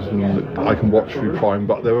Amazon that I can watch through Prime,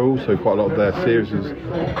 but there are also quite a lot of their series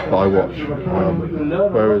that I watch.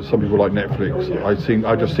 Whereas some people like Netflix,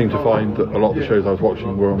 I just seem to find that a lot of the shows I was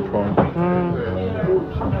watching were on Prime.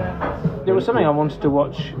 There was something I wanted to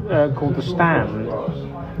watch called The Stand.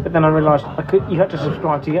 But then I realised you had to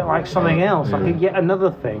subscribe to get like something else. I could get another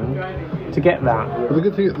thing to get that. But the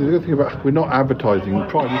good thing about we're not advertising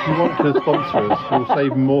Prime. If you want to sponsor us, we'll say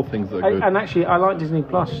even more things that are good. And actually, I like Disney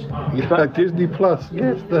Plus. Yeah, Disney Plus.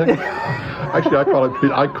 Yes. Actually,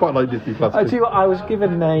 I quite like Disney Plus. I tell you what, I was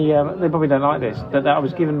given a. They probably don't like this. That I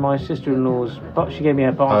was given my sister-in-law's, but she gave me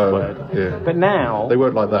her password. Yeah. But now they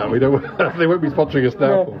won't like that. We don't. They won't be sponsoring us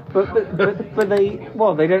now. Yeah, but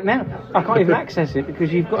they don't now. I can't even access it because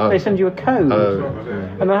they send you a code,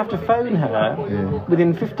 and I have to phone her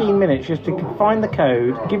within 15 minutes just to find the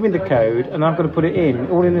code, give me the code, and I've got to put it in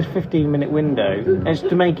all in this 15-minute window. And it's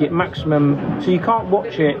to make it maximum, so you can't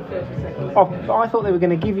watch it. I thought they were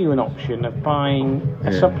going to give you an option of buying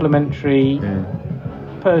a supplementary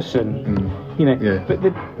person.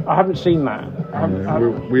 But I haven't seen that.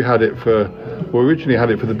 We had it originally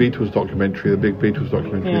had it for the Beatles documentary, the big Beatles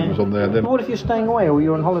documentary that was on there. Then, but what if you're staying away or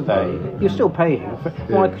you're on holiday? You're still paying.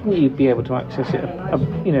 Why couldn't you be able to access it?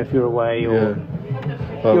 If you're away or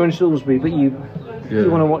you're in Salisbury, but you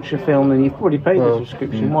want to watch a film and you've already paid the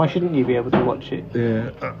subscription. Why shouldn't you be able to watch it?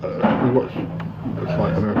 Yeah, we watched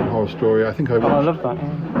like American Horror Story. I think I watched. I love that.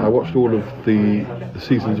 I watched all of the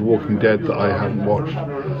seasons of Walking Dead that I hadn't watched.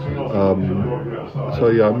 So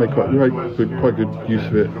yeah, I made quite good use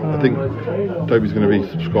of it. I think Toby's going to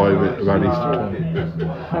resubscribe it around Easter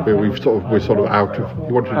time. We're sort of out of.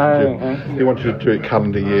 He wanted to do it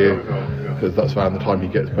calendar year because that's around the time he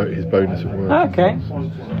gets his bonus at work. Okay.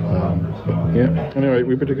 Anyway,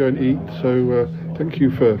 we better go and eat. So thank you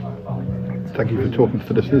for talking to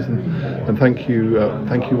the listeners, and thank you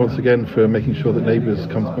once again for making sure that Neighbours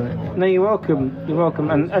comes back. No, you're welcome.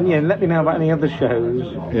 And let me know about any other shows.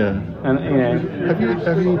 Yeah. And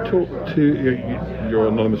have you talked to your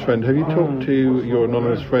anonymous friend? Have you talked to your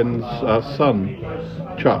anonymous friend's son,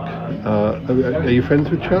 Chuck? Are you friends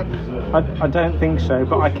with Chuck? I don't think so,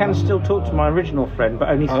 but I can still talk to my original friend, but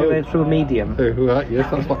only through a medium.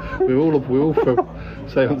 Yes, that's like we're all from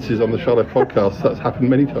seances on the Charlotte podcast. That's happened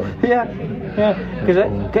many times. Yeah. Because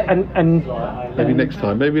and maybe next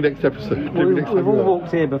time, maybe next episode. We've all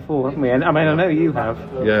walked here before, haven't we? And I mean, I know you have.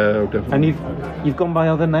 Yeah, definitely. And you've gone by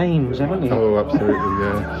other names, haven't you? Oh, absolutely.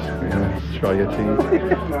 Yeah. Shayeti.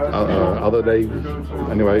 Other names.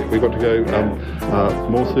 Anyway, we've got to go.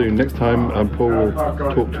 More soon. Next time, Paul will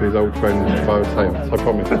talk to his old friend via seance. I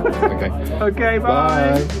promise. Okay. Okay.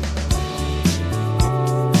 Bye.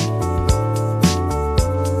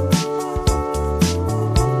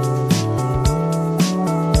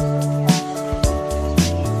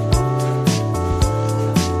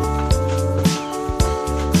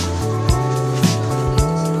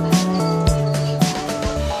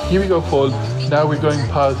 Here we go, Paul. Now we're going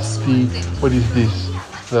past what is this?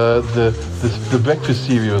 The breakfast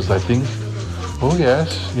cereals, I think. Oh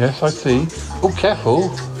yes, I see. Oh,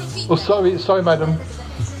 careful. Oh, sorry, madam.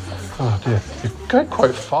 Oh dear, you're going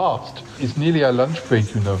quite fast. It's nearly our lunch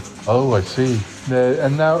break, you know. Oh, I see.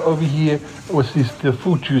 And now over here, what's this? The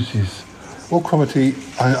fruit juices. Well, Cromitty,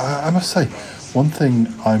 I must say, one thing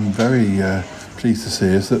I'm very pleased to see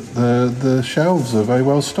is that the shelves are very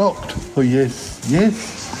well stocked. Oh yes.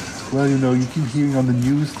 Well, you know, you keep hearing on the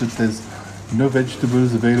news that there's no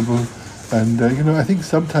vegetables available, and I think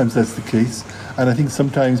sometimes that's the case, and I think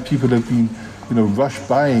sometimes people have been, rush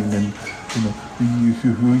buying, and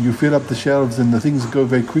you fill up the shelves and the things go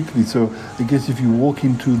very quickly. So I guess if you walk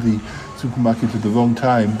into the supermarket at the wrong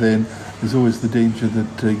time, then there's always the danger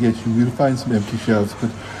that yes, you will find some empty shelves.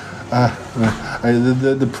 But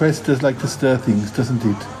The press does like to stir things, doesn't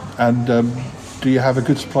it? And do you have a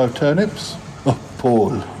good supply of turnips? Oh,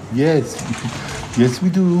 Paul, yes. Yes, we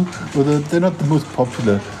do. Well, they're not the most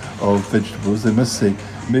popular of vegetables, I must say.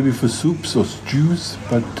 Maybe for soups or stews,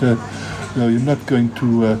 but no, you're not going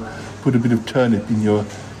to put a bit of turnip in your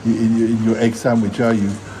egg sandwich, are you?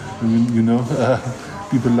 You know,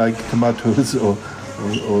 people like tomatoes or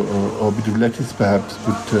a bit of lettuce, perhaps,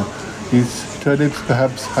 but these turnips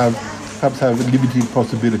perhaps have limited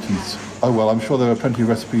possibilities. Oh well, I'm sure there are plenty of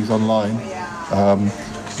recipes online.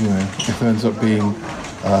 You know, if there ends up being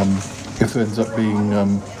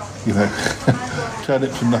you know,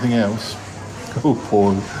 turnips and nothing else. Oh,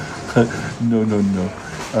 Paul, no.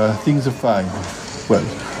 Things are fine. Well,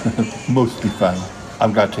 mostly fine.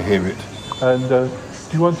 I'm glad to hear it. And do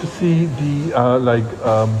you want to see the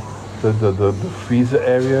freezer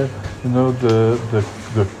area? You know, the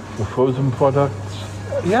frozen products.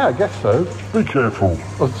 Yeah, I guess so. Be careful.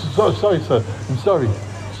 Oh, sorry, sir. I'm sorry.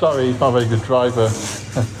 Sorry, he's not a very good driver.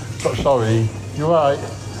 Sorry. You're right.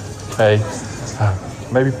 Okay.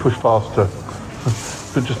 Maybe push faster.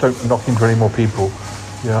 But just don't knock into any more people.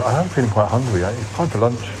 Yeah, I'm feeling quite hungry. It's time for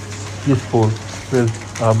lunch. Yes, Paul. Well,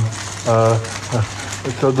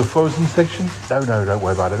 so the frozen section? No, don't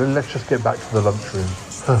worry about it. Let's just get back to the lunchroom.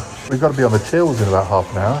 We've got to be on the tills in about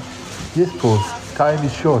half an hour. Yes, Paul. Time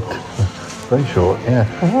is short. Very short, yeah.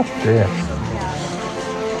 Dear.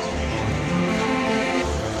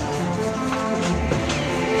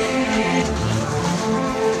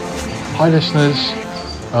 Hi, listeners.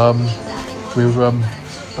 We're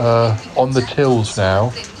on the tills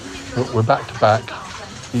now. We're back to back.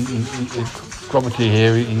 Cromitty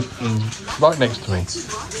here. He's right next to me.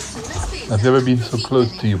 I've never been so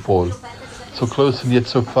close to you, Paul. So close and yet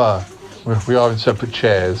so far. We are in separate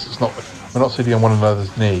chairs. We're not sitting on one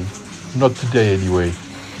another's knee. Not today, anyway.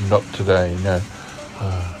 Not today, no.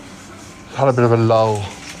 Had a bit of a lull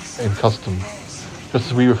in custom. Just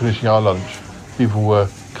as we were finishing our lunch, people were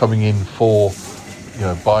coming in for, you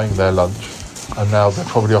know, buying their lunch, and now they're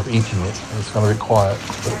probably off eating it. It's gone a bit quiet,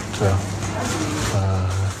 but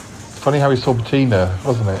it's funny how we saw Bettina,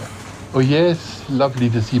 wasn't it? Oh yes, lovely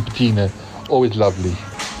to see Bettina. Always lovely.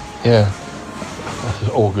 Yeah. This is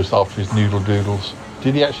August after his noodle doodles.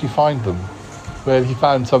 Did he actually find them? Well, he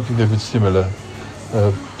found something that was similar.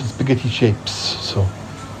 Spaghetti shapes, so.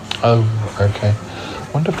 Oh, okay.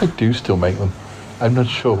 Wonder if they do still make them. I'm not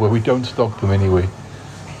sure. Well, we don't stock them anyway.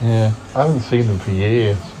 Yeah, I haven't seen them for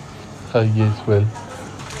years. Yes, well.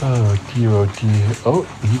 Oh dear, oh dear. Oh,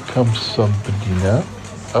 here comes somebody now.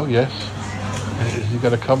 Oh, yes. Is he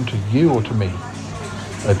going to come to you or to me?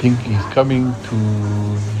 I think he's coming to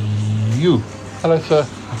you. Hello, sir.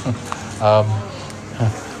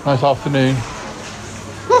 Nice afternoon.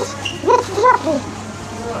 Yes, lovely.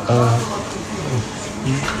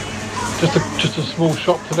 Just a small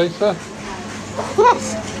shop today, sir?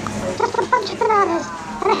 Yes, just a bunch of bananas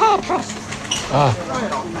and a hairdresser.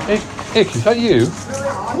 Ick, is that you?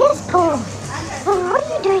 Yes, Paul. What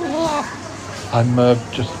are you doing here? I'm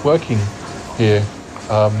just working here.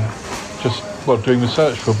 Doing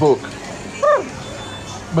research for a book. Oh.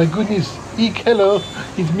 My goodness, Eek, hello.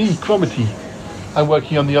 It's me, Cromitty. I'm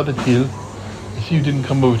working on the other till. I see you didn't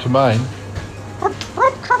come over to mine. What,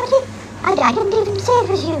 Cromitty? I didn't even say it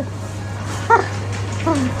was you.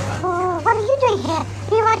 What are you doing here?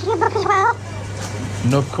 Are you writing a book as well?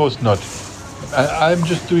 No, of course not. I'm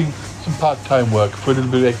just doing some part-time work for a little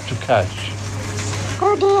bit of extra cash.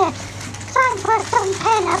 Oh dear. Science work doesn't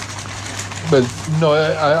pay enough. Well, no,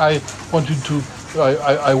 I wanted to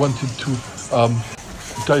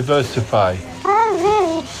diversify. Oh,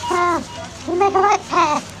 really? Well, you make a right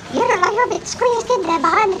pair. You look like you're a bit squeezed in there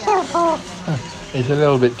behind the till, Paul. It's a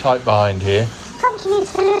little bit tight behind here. Cromitty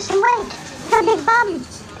needs to lose some weight. He's got a big bum.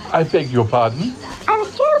 I beg your pardon? I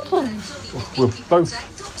was joking. We're both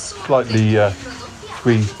slightly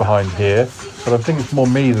squeezed behind here, but I think it's more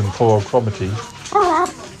me than poor old Cromitty. Oh well.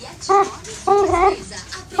 There you go.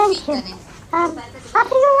 Thank you. I'll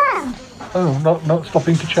see you around. Oh, not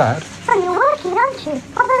stopping to chat? Oh, you're working, aren't you?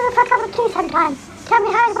 Pop over for a cup of tea sometime. Tell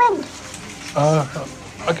me how it went.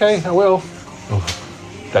 Okay, I will. Oh,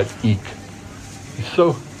 that Eek. He's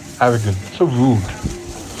so arrogant, so rude.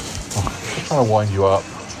 Oh, just trying to wind you up.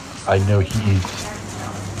 I know he is.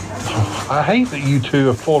 Oh, I hate that you two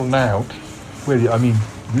have fallen out. Really, I mean,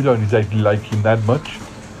 you don't exactly like him that much.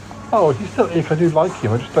 Oh, he's still Eek. I do like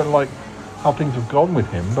him. I just don't like how things have gone with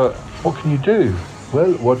him. But what can you do?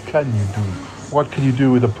 Well, what can you do? What can you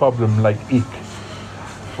do with a problem like Eek?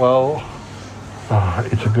 Well,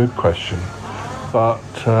 it's a good question. But,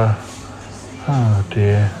 oh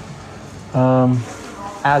dear.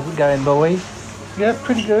 How's it going, boys? Yeah,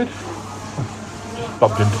 pretty good. Just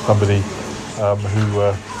bumped into somebody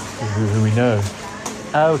who we know.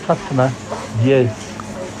 Oh, customer. Yes.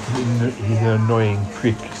 He's an annoying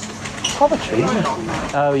prick. Poverty?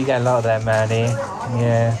 Oh, you get a lot of that, man, here.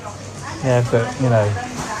 Yeah. Yeah, but, you know,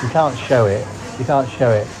 you can't show it. You can't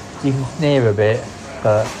show it. You can sneer a bit,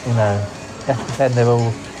 but, you know, you have to pretend they're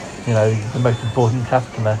all, you know, the most important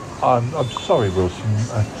customer. I'm sorry, Wilson.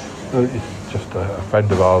 It's just a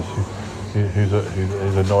friend of ours who's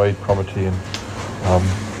annoyed Cromitty, and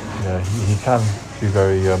yeah, he can be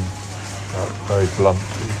very blunt.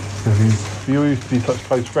 Because we all used to be such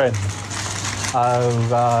close friends. Oh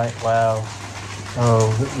right, well,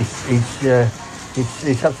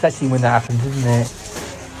 it's upsetting when that happens, isn't it?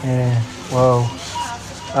 Yeah. Well,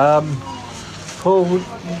 Paul,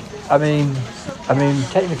 I mean,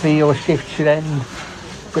 technically your shift should end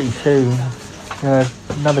pretty soon. You know,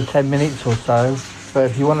 another 10 minutes or so. But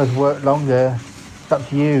if you want to work longer, it's up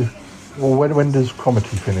to you. Well, when does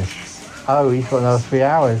Cromitty finish? Oh, he's got another 3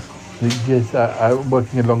 hours. Yes, I'm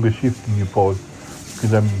working a longer shift than you, Paul,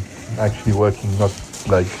 because I'm actually working, not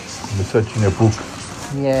like researching a book.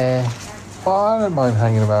 Yeah. Well, I don't mind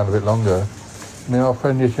hanging around a bit longer. I mean, our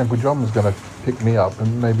friend Yeti Uncle John was going to pick me up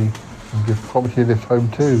and maybe give Cromitty a lift home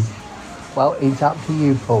too. Well, it's up to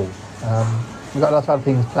you, Paul. We've got lots of other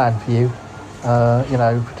things planned for you, you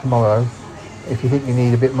know, for tomorrow. If you think you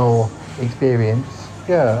need a bit more experience.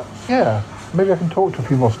 Yeah. Maybe I can talk to a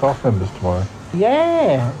few more staff members tomorrow.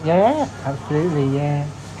 Yeah, absolutely, yeah.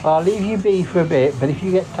 Well, I'll leave you be for a bit, but if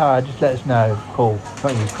you get tired, just let us know, Paul.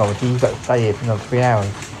 Not you, Cromitty, you've got to stay here for another 3 hours.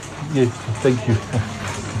 Yes, thank you.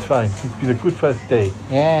 It's fine. It's been a good first day.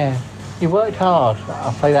 Yeah, you worked hard,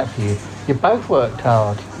 I'll say that for you. You both worked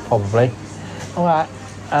hard, probably. All right,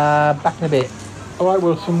 back in a bit. All right,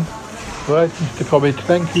 Wilson. All right, Mr. Cobbett,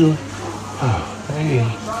 thank you. Hey,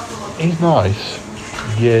 he's nice.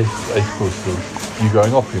 Yes, I suppose so. You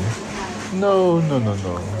going off him? No.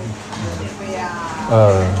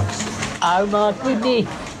 Oh my goodness.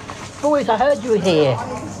 Boys, I heard you were here.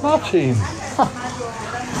 Martin.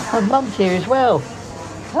 And Mum's here as well.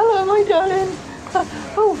 Hello, my darling.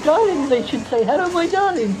 Oh, darling, they should say hello, my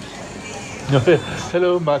darling.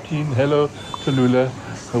 Hello, Martin. Hello, Tallulah.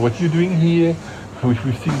 What are you doing here? We've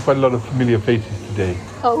seen quite a lot of familiar faces today.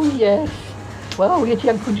 Oh, yes. Well, Yeti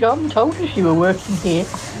Uncle John told us you were working here.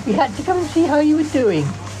 We had to come and see how you were doing.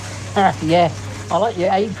 Yeah, I like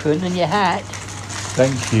your apron and your hat.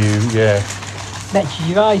 Thank you, yeah. Matches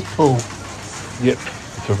your eyes, Paul. Yep,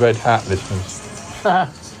 it's a red hat, listeners.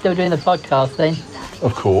 Still doing the podcast then?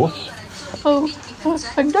 Of course. Oh,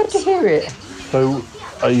 I'm glad to hear it. So,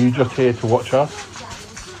 are you just here to watch us?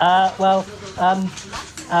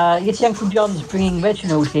 Yeti Uncle John's bringing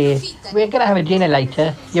Reginald here. We're going to have a dinner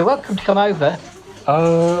later. You're welcome to come over.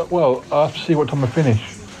 Well, I'll have to see what time I finish.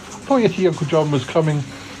 I thought Yeti Uncle John was coming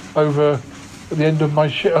over at the end of my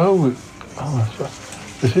shift. Oh,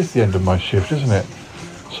 this is the end of my shift, isn't it?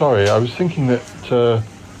 Sorry, I was thinking that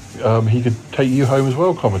he could take you home as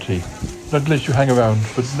well, Cromitty. Not let you hang around,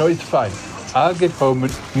 but no, it's fine. I'll get home,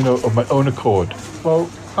 of my own accord. Well,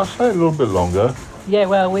 I'll stay a little bit longer. Yeah,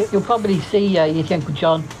 well, you'll probably see Yeti Uncle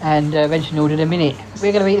John and Reginald in a minute.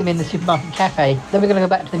 We're going to meet them in the supermarket cafe. Then we're going to go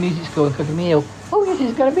back to the music school and cook a meal. Oh, this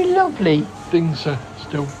is going to be lovely. Things are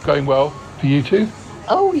still going well for you two?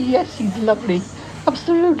 Oh, yes, he's lovely.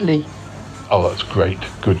 Absolutely. Oh, that's great.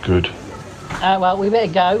 Good. Well, we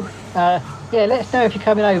better go. Yeah, let us know if you're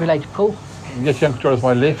coming over later, Paul. Yes, Uncle John is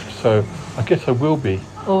my lift, so I guess I will be.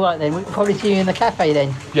 All right, then. We'll probably see you in the cafe,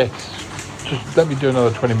 then. Yes. Just let me do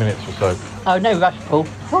another 20 minutes or so. Oh, no rush, Paul.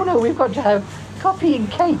 Oh, no, we've got to have coffee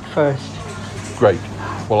and cake first. Great.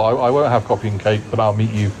 Well, I won't have coffee and cake, but I'll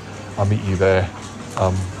meet you there.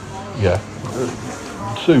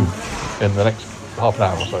 Soon, in the next half an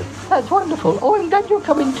hour or so. That's wonderful. Oh, I'm glad you're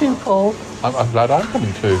coming too, Paul. I'm glad I'm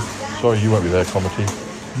coming too. Sorry you won't be there, Cromitty.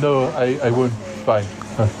 No, I won't. Fine.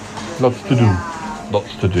 Lots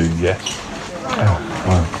to do, yes.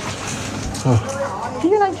 See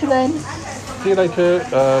you later then. See you later,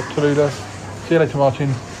 Tallulah. See you later,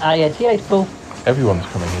 Martin. Yeah, see you later, Paul. Everyone's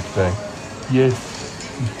coming here today. Yes.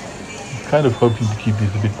 I'm kind of hoping to keep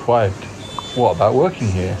these a bit quiet. What about working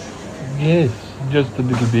here? Yes, just a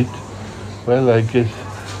little bit. Well, I guess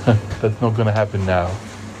that's not going to happen now.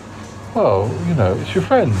 Well, it's your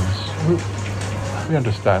friends. We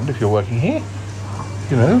understand if you're working here.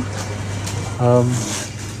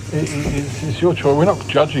 It's your choice. We're not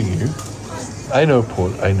judging you. I know,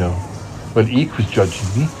 Paul, I know. Well, Eek was judging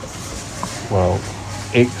me. Well,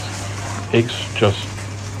 Eek's just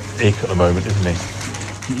Eek at the moment, isn't he?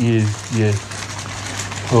 He is, yes.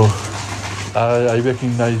 Oh, I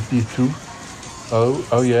recognize these two.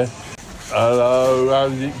 Oh yeah. Hello,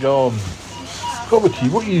 how's it gone? Coverty,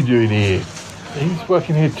 what are you doing here? He's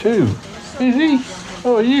working here too. Is he?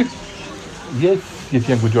 Oh, are you? Yes,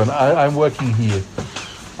 Uncle John. I'm working here.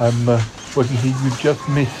 I'm working here. You just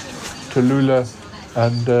missed Tallulah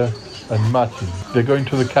and Martin. They're going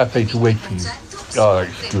to the cafe to wait for you. Oh,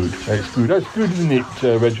 that's good. That's good, isn't it,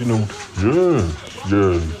 Reginald?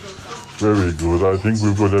 Yes. Very good. I think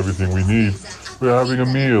we've got everything we need. We're having a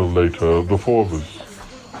meal later, the four of us.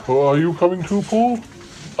 Oh, are you coming too, Paul?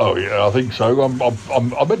 Oh yeah, I think so. I'm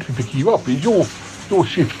meant to be picking you up. Is your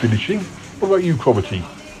shift finishing? What about you, Coverty?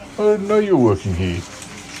 I didn't know you were working here.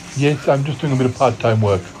 Yes, I'm just doing a bit of part-time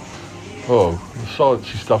work. Oh, the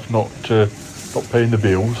sciencey stuff not paying the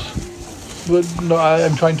bills. But no, I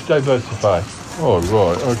am trying to diversify. Oh,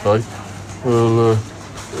 right, okay. Well,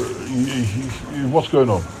 what's going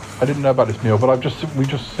on? I didn't know about this meal, but we've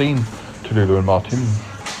just seen Tallulah and Martin.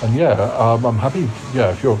 And yeah, I'm happy. Yeah,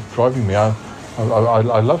 if you're driving me,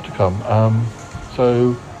 I'd love to come.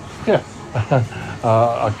 So, yeah,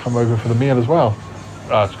 I'd come over for the meal as well.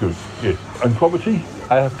 That's good, yes. And Coverty,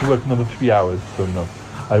 I have to work another 3 hours, so no,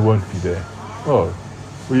 I won't be there. Oh,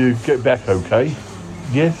 will you get back okay?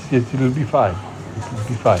 Yes, it'll be fine. It'll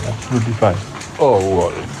be fine, absolutely fine. Oh, all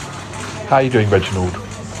right then. How are you doing, Reginald?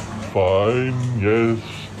 Fine, yes,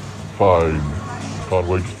 fine. Can't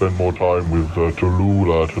wait to spend more time with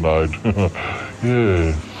Tallulah tonight.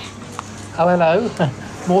 Yes. Oh, hello.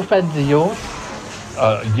 More friends of yours?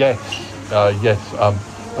 Yes.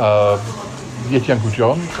 Yes, Uncle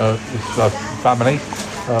John. This family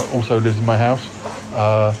also lives in my house.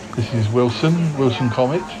 This is Wilson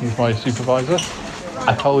Comet. He's my supervisor.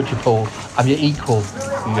 I told you, Paul. I'm your equal.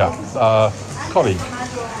 Yeah. Colleague.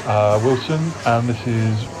 Wilson, and this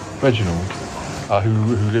is Reginald, who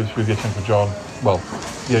lives with Yes Uncle John. Well,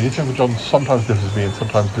 yeah, Yes Uncle John sometimes lives with me and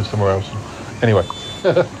sometimes lives somewhere else. Anyway.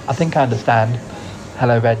 I think I understand.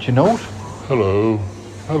 Hello, Reginald. Hello.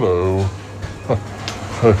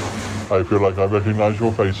 I feel like I recognise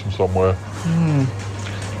your face from somewhere. I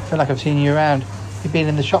feel like I've seen you around. You've been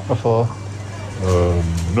in the shop before?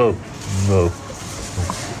 No.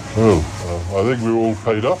 Oh, I think we're all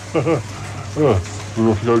paid up. We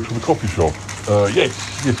ought to go to the coffee shop. Yes,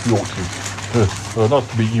 we ought to. Nice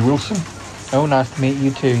to meet you, Wilson. Oh, nice to meet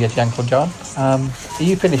you too, yes, Uncle John. Are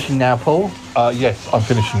you finishing now, Paul? Yes, I'm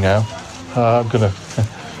finishing now. I'm gonna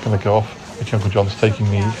go off. Yes, Uncle John's taking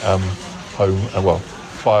me home.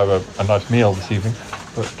 Via a nice meal this evening.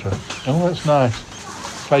 But that's nice.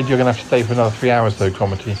 Afraid you're gonna have to stay for another 3 hours though,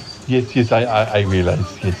 Comedy. Yes, I realise.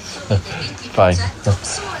 Yes, it's fine.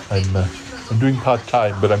 I'm doing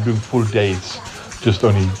part-time, but I'm doing full days, just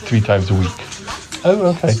only 3 times a week. Oh,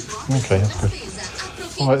 okay, that's good.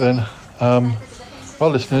 All right then.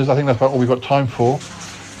 Well, listeners, I think that's about all we've got time for.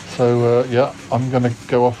 So, I'm going to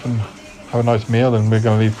go off and have a nice meal, and we're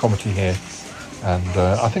going to leave Comedy here. And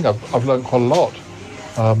I think I've learned quite a lot.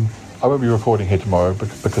 I won't be recording here tomorrow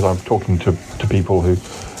because I'm talking to people who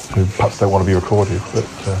perhaps don't want to be recorded. But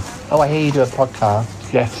I hear you do a podcast.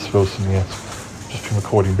 Yes, Wilson, yes. Just been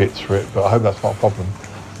recording bits for it, but I hope that's not a problem.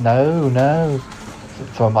 No.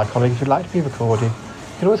 Some of my colleagues would like to be recorded. You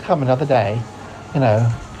can always come another day,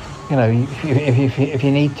 if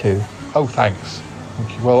you need to. Oh, thanks.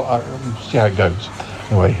 Thank you. Well, I'll see how it goes.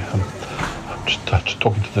 Anyway, I'm just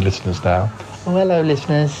talking to the listeners now. Oh, hello,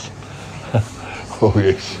 listeners. Oh,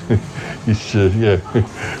 yes.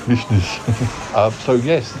 Listeners. So,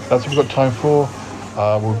 yes, that's what we've got time for.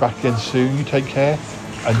 We'll be back again soon. You take care.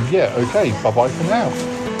 And, okay, bye-bye for now.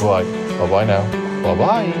 Right, bye-bye now.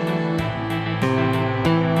 Bye-bye.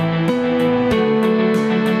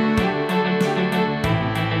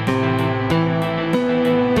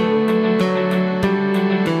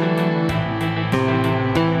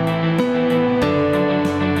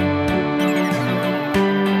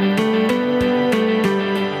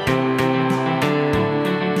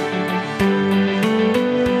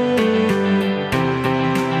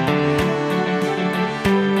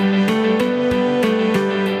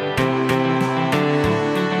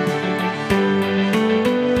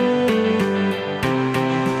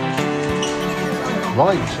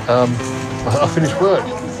 I finished work.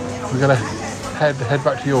 We're going to head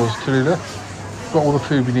back to yours, Tallulah. Got all the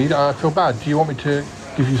food we need. I feel bad. Do you want me to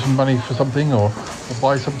give you some money for something or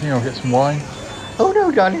buy something or get some wine? Oh,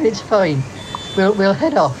 no, darling, it's fine. We'll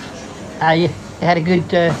head off. You had a good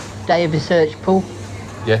day of research, Paul?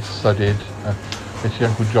 Yes, I did. Yes,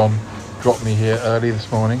 Uncle John dropped me here early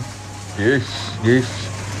this morning. Yes. He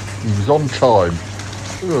was on time.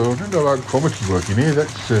 Oh, I don't know about comedy working here.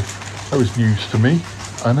 That was news to me.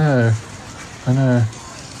 I know.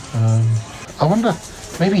 I wonder,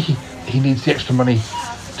 maybe he needs the extra money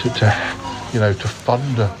to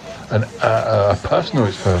fund a personal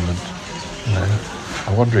experiment. You know,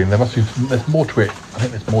 I'm wondering, there's more to it. I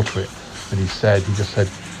think there's more to it than he said. He just said,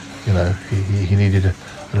 you know, he needed a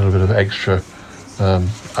little bit of extra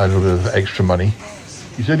money.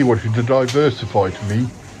 He said he wanted to diversify to me.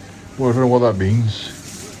 Well, I don't know what that means.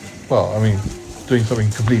 Well, I mean, doing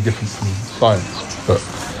something completely different from science. But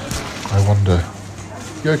I wonder,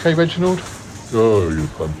 you okay, Reginald? Oh, yes,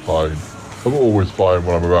 I'm fine. I'm always fine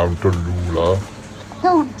when I'm around Tallulah.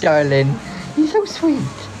 Oh, darling, you're so sweet.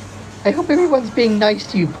 I hope everyone's being nice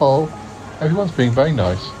to you, Paul. Everyone's being very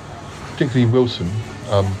nice, particularly Wilson,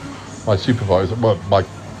 my supervisor, well, my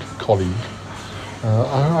colleague.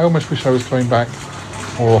 I almost wish I was coming back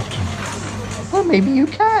more often. Well, maybe you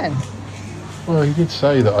can. Well, he did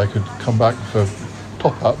say that I could come back for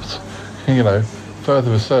top-ups, you know,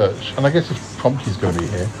 further research. And I guess if Prompty's going to be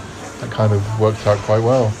here, that kind of works out quite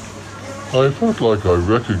well. I felt like I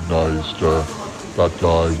recognised that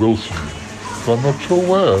guy, Wilson, but I'm not sure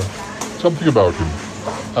where. Something about him.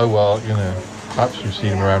 Oh, well, you know, perhaps you've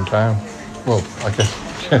seen him around town. Well, I guess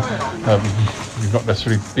you've not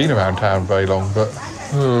necessarily been around town very long, but...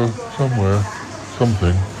 somewhere.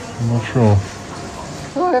 Something. I'm not sure.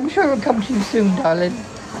 Oh, I'm sure it'll come to you soon, darling.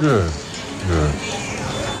 Yes.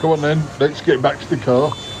 Come on then, let's get back to the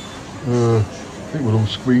car. I think we'll all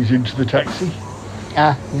squeeze into the taxi.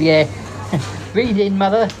 Yeah. Read in,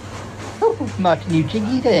 Mother. Oh, Martin, you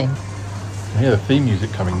jiggy thing. I hear the theme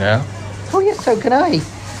music coming now. Oh, yes, so can I.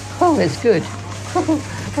 Oh, it's good. Come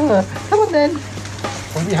on then.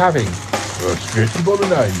 What are we having? Spaghetti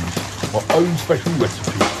bolognese, my own special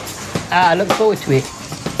recipe. I look forward to it.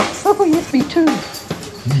 Oh, yes, me too.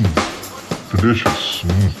 Delicious.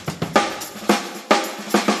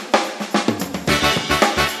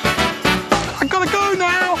 I gotta go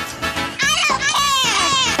now.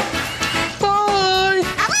 Bye.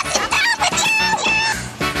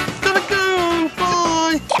 Gotta go.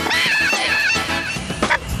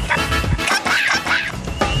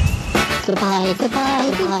 Bye. Goodbye.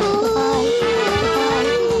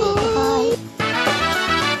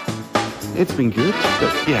 It's been good,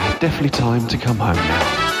 but yeah, definitely time to come home now.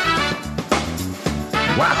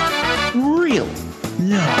 Wow. Real?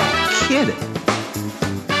 No kidding.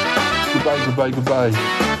 Goodbye. Goodbye.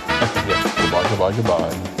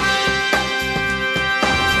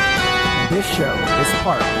 This show is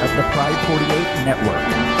part of the Pride 48 network.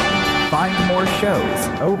 Find more shows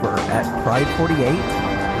over at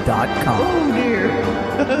pride48.com. Oh dear.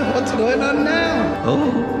 What's going on now?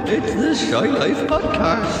 Oh, it's the Shy Life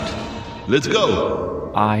Podcast. Let's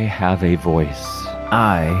go. I have a voice.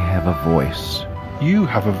 I have a voice. You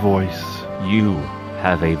have a voice. You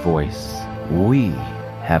have a voice. We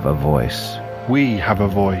have a voice. We have a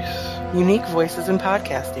voice. Unique voices in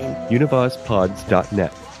podcasting.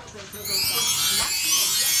 UnivazPods.net.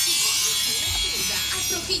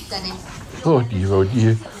 Oh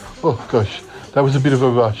dear. Oh gosh, that was a bit of a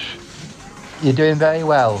rush. You're doing very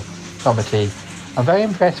well, Cromitty. I'm very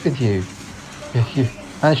impressed with you. You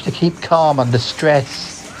managed to keep calm under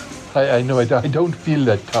stress. I know, I don't feel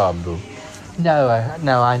that calm though. No,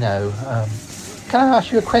 I know. Can I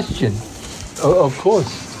ask you a question? Oh, of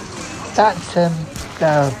course. That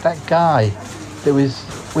guy that was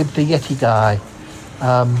with the Yeti guy,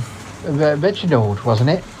 Reginald, wasn't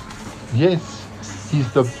it? Yes, he's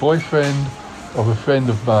the boyfriend of a friend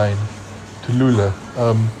of mine, Tallulah.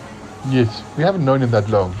 Yes, we haven't known him that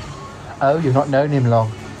long. Oh, you've not known him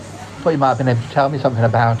long. Thought you might have been able to tell me something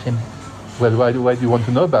about him. Well, why do you want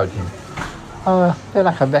to know about him? Oh, I feel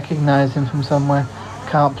like I recognise him from somewhere.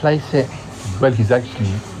 Can't place it. Well, he's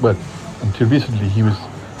actually, until recently he was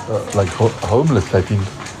homeless, I think,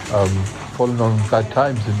 fallen on bad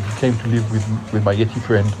times, and he came to live with my Yeti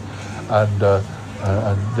friend, and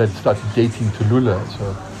then started dating Tallulah.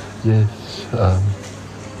 So, yes.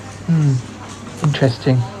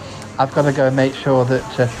 Interesting. I've got to go and make sure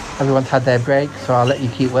that everyone's had their break, so I'll let you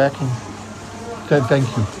keep working. Thank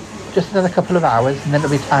you. Just another couple of hours, and then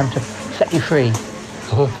it'll be time to set you free.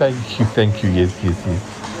 Oh, thank you. Yes.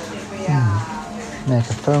 Make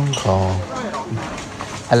a phone call.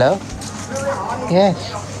 Hello? Yes,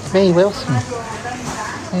 it's me, Wilson.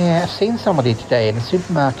 Yeah, I've seen somebody today in the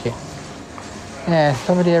supermarket. Yeah,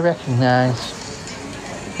 somebody I recognise.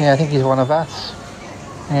 Yeah, I think he's one of us.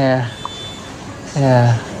 Yeah,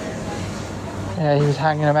 he was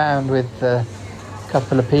hanging around with a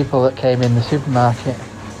couple of people that came in the supermarket.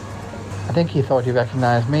 I think he thought he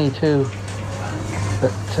recognised me too.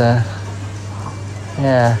 But,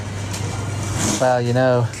 yeah. Well, you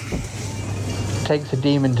know, it takes a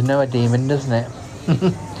demon to know a demon, doesn't it?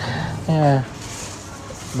 Yeah.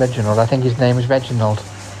 Reginald. I think his name is Reginald.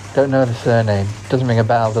 Don't know the surname. Doesn't ring a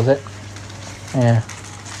bell, does it? Yeah.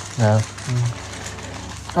 No.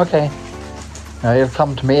 Okay. No, it'll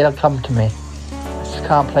come to me. I just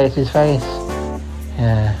can't place his face.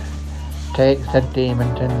 Yeah. Takes a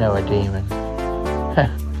demon to know a demon.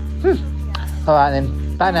 Alright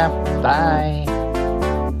then. Bye now. Bye.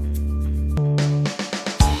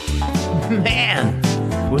 Man,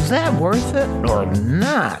 was that worth it or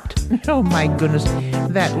not? Oh my goodness,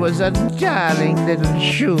 that was a darling little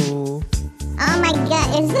shoe. Oh my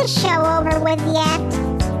god, is this show over with yet?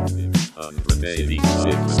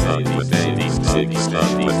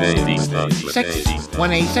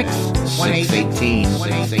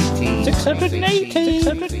 618. 680.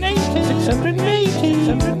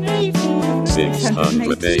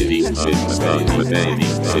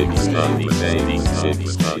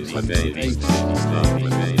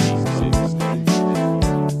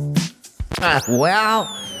 Well,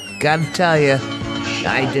 gotta tell you,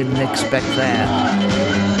 I didn't expect that.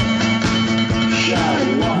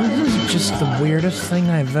 This is just the weirdest thing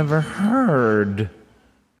I've ever heard.